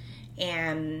mind,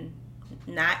 and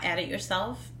not edit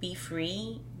yourself. Be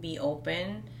free, be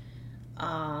open,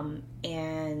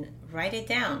 and write it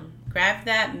down. Grab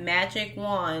that magic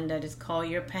wand that is called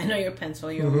your pen or your pencil,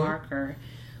 your marker,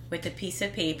 with a piece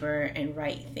of paper, and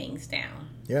write things down.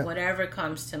 Yeah. Whatever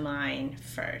comes to mind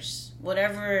first.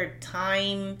 Whatever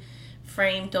time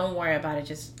frame, don't worry about it.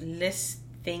 Just list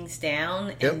things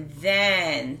down and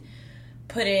then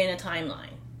put it in a timeline.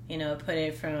 Put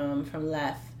it from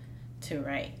left to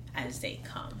right as they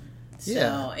come.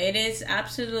 So it is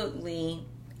absolutely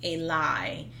a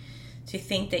lie to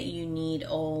think that you need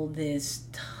all this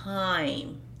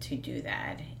time to do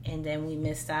that, and then we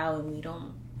miss out and we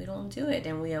don't do it,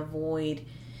 and we avoid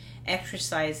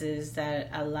exercises that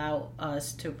allow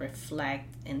us to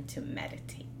reflect and to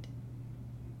meditate.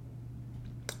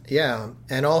 Yeah,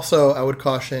 and also I would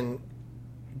caution,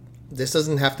 this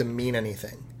doesn't have to mean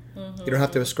anything. You don't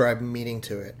have to ascribe meaning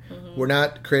to it. We're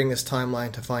not creating this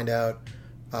timeline to find out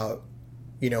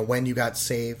when you got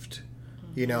saved.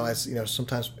 As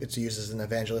sometimes it's used as an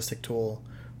evangelistic tool.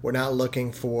 We're not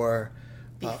looking for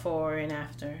before and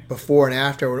after. Before and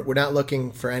after, we're not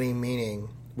looking for any meaning.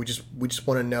 We just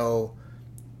want to know.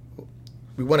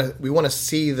 We want to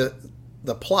see the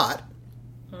plot.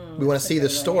 We want to see the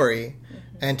story,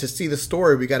 and to see the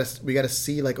story, we got to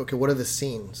see, like, okay, what are the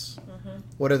scenes?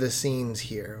 What are the scenes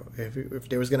here? If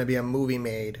there was going to be a movie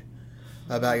made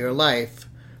about your life,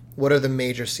 what are the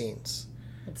major scenes?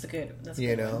 That's a good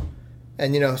one.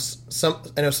 And I know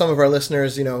some of our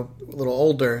listeners, a little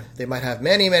older, they might have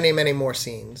many, many, many more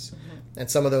scenes, and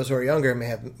some of those who are younger may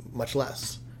have much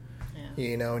less.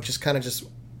 Yeah. Just kind of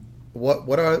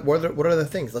what are the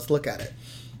things? Let's look at it.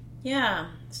 Yeah,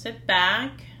 sit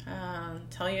back,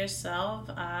 tell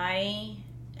yourself, I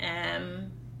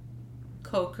am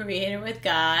co-creator with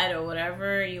God, or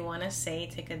whatever you want to say.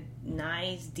 Take a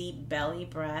nice deep belly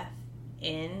breath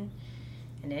in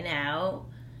and then out,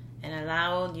 and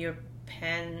allow your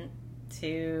pen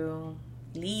to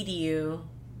lead you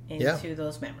into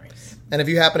those memories. And if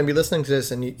you happen to be listening to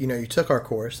this and you took our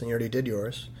course and you already did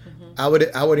yours, I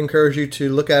would encourage you to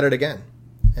look at it again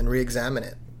and re-examine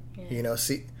it. Yeah.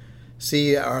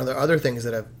 See are there other things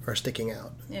that are sticking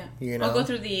out? Yeah. I'll go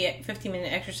through the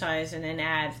 15-minute exercise and then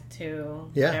add to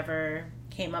whatever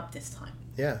came up this time.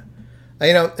 Yeah.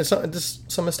 And some of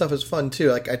the stuff is fun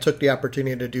too. Like, I took the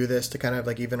opportunity to do this to kind of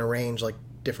like even arrange like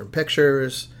different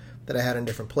pictures that I had in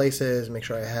different places, make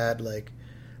sure I had like,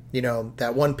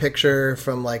 that one picture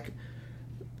from like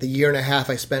the year and a half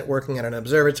I spent working at an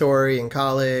observatory in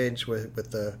college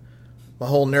with my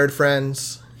whole nerd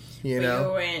friends. You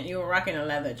were rocking a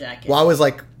leather jacket. Well, I was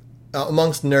like,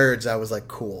 amongst nerds, I was like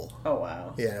cool. Oh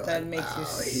wow! Yeah, that makes you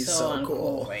he's so uncool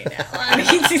cool right now. I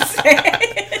need to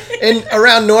say. And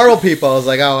around normal people, I was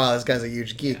like, oh wow, this guy's a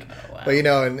huge geek. Oh, wow. But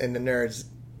in the nerds,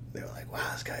 they were like,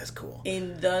 wow, this guy is cool.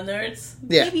 In the nerds,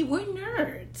 yeah, maybe we're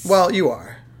nerds. Well, you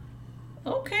are.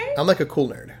 Okay. I'm like a cool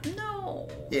nerd. No.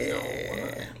 Yeah.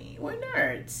 No, we're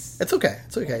nerds. It's okay.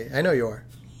 It's okay. I know you are.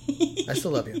 I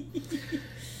still love you.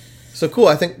 So cool.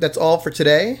 I think that's all for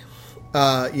today.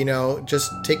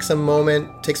 Just take some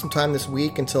time this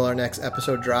week until our next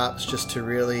episode drops, just to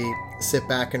really sit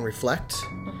back and reflect.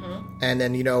 And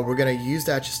then, we're going to use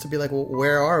that just to be like, well,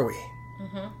 where are we?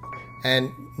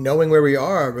 And knowing where we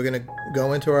are, we're going to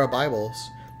go into our Bibles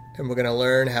and we're going to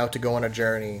learn how to go on a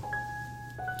journey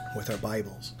with our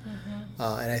Bibles.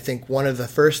 And I think one of the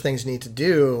first things you need to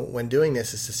do when doing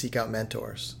this is to seek out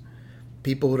mentors.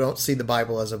 People who don't see the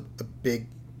Bible as a big,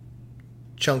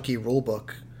 chunky rule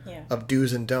book of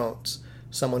do's and don'ts.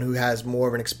 Someone who has more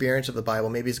of an experience of the Bible,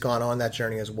 maybe has gone on that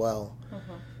journey as well.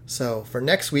 So for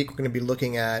next week, we're going to be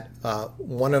looking at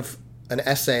an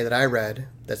essay that I read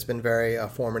that's been very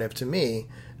formative to me.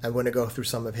 I'm going to go through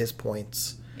some of his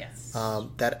points. Yes.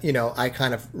 That I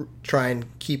kind of try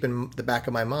and keep in the back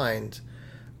of my mind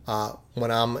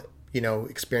when I'm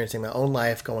experiencing my own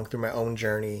life, going through my own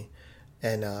journey,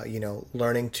 and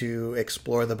learning to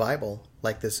explore the Bible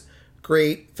like this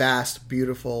great, vast,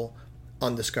 beautiful,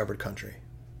 undiscovered country.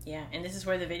 Yeah, and this is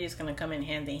where the video is going to come in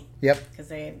handy. Yep. Because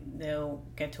they'll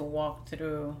get to walk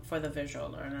through for the visual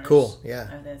learners. Cool,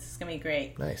 yeah. This is going to be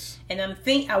great. Nice. And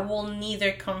I will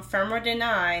neither confirm or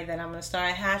deny that I'm going to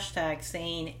start a hashtag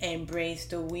saying embrace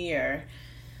the weird.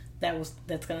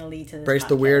 That's going to lead to this Embrace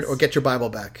the weird or get your Bible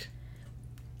back.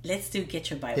 Let's do get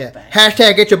your Bible back.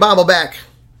 Hashtag get your Bible back.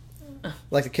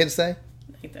 Like the kids say?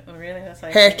 Oh, really? That's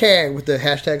like Hashtag with the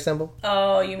hashtag symbol.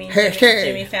 Oh, you mean Hashtag.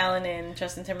 Jimmy Fallon and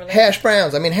Justin Timberlake? Hash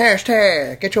browns. I mean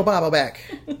hashtag. Get your Bible back.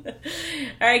 All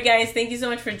right, guys. Thank you so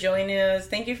much for joining us.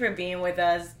 Thank you for being with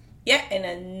us. Yeah, in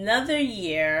another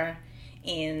year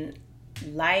in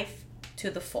life to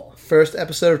the full. First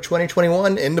episode of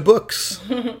 2021 in the books.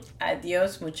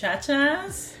 Adios,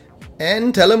 muchachas.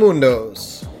 And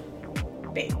Telemundos.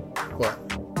 Babe. What?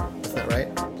 Is that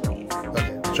right? Please.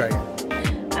 Okay, let's try again.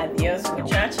 Adios,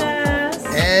 muchachas.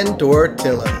 And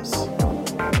tortillas.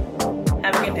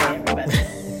 Have a good day, everybody.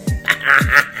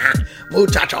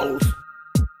 Muchachos.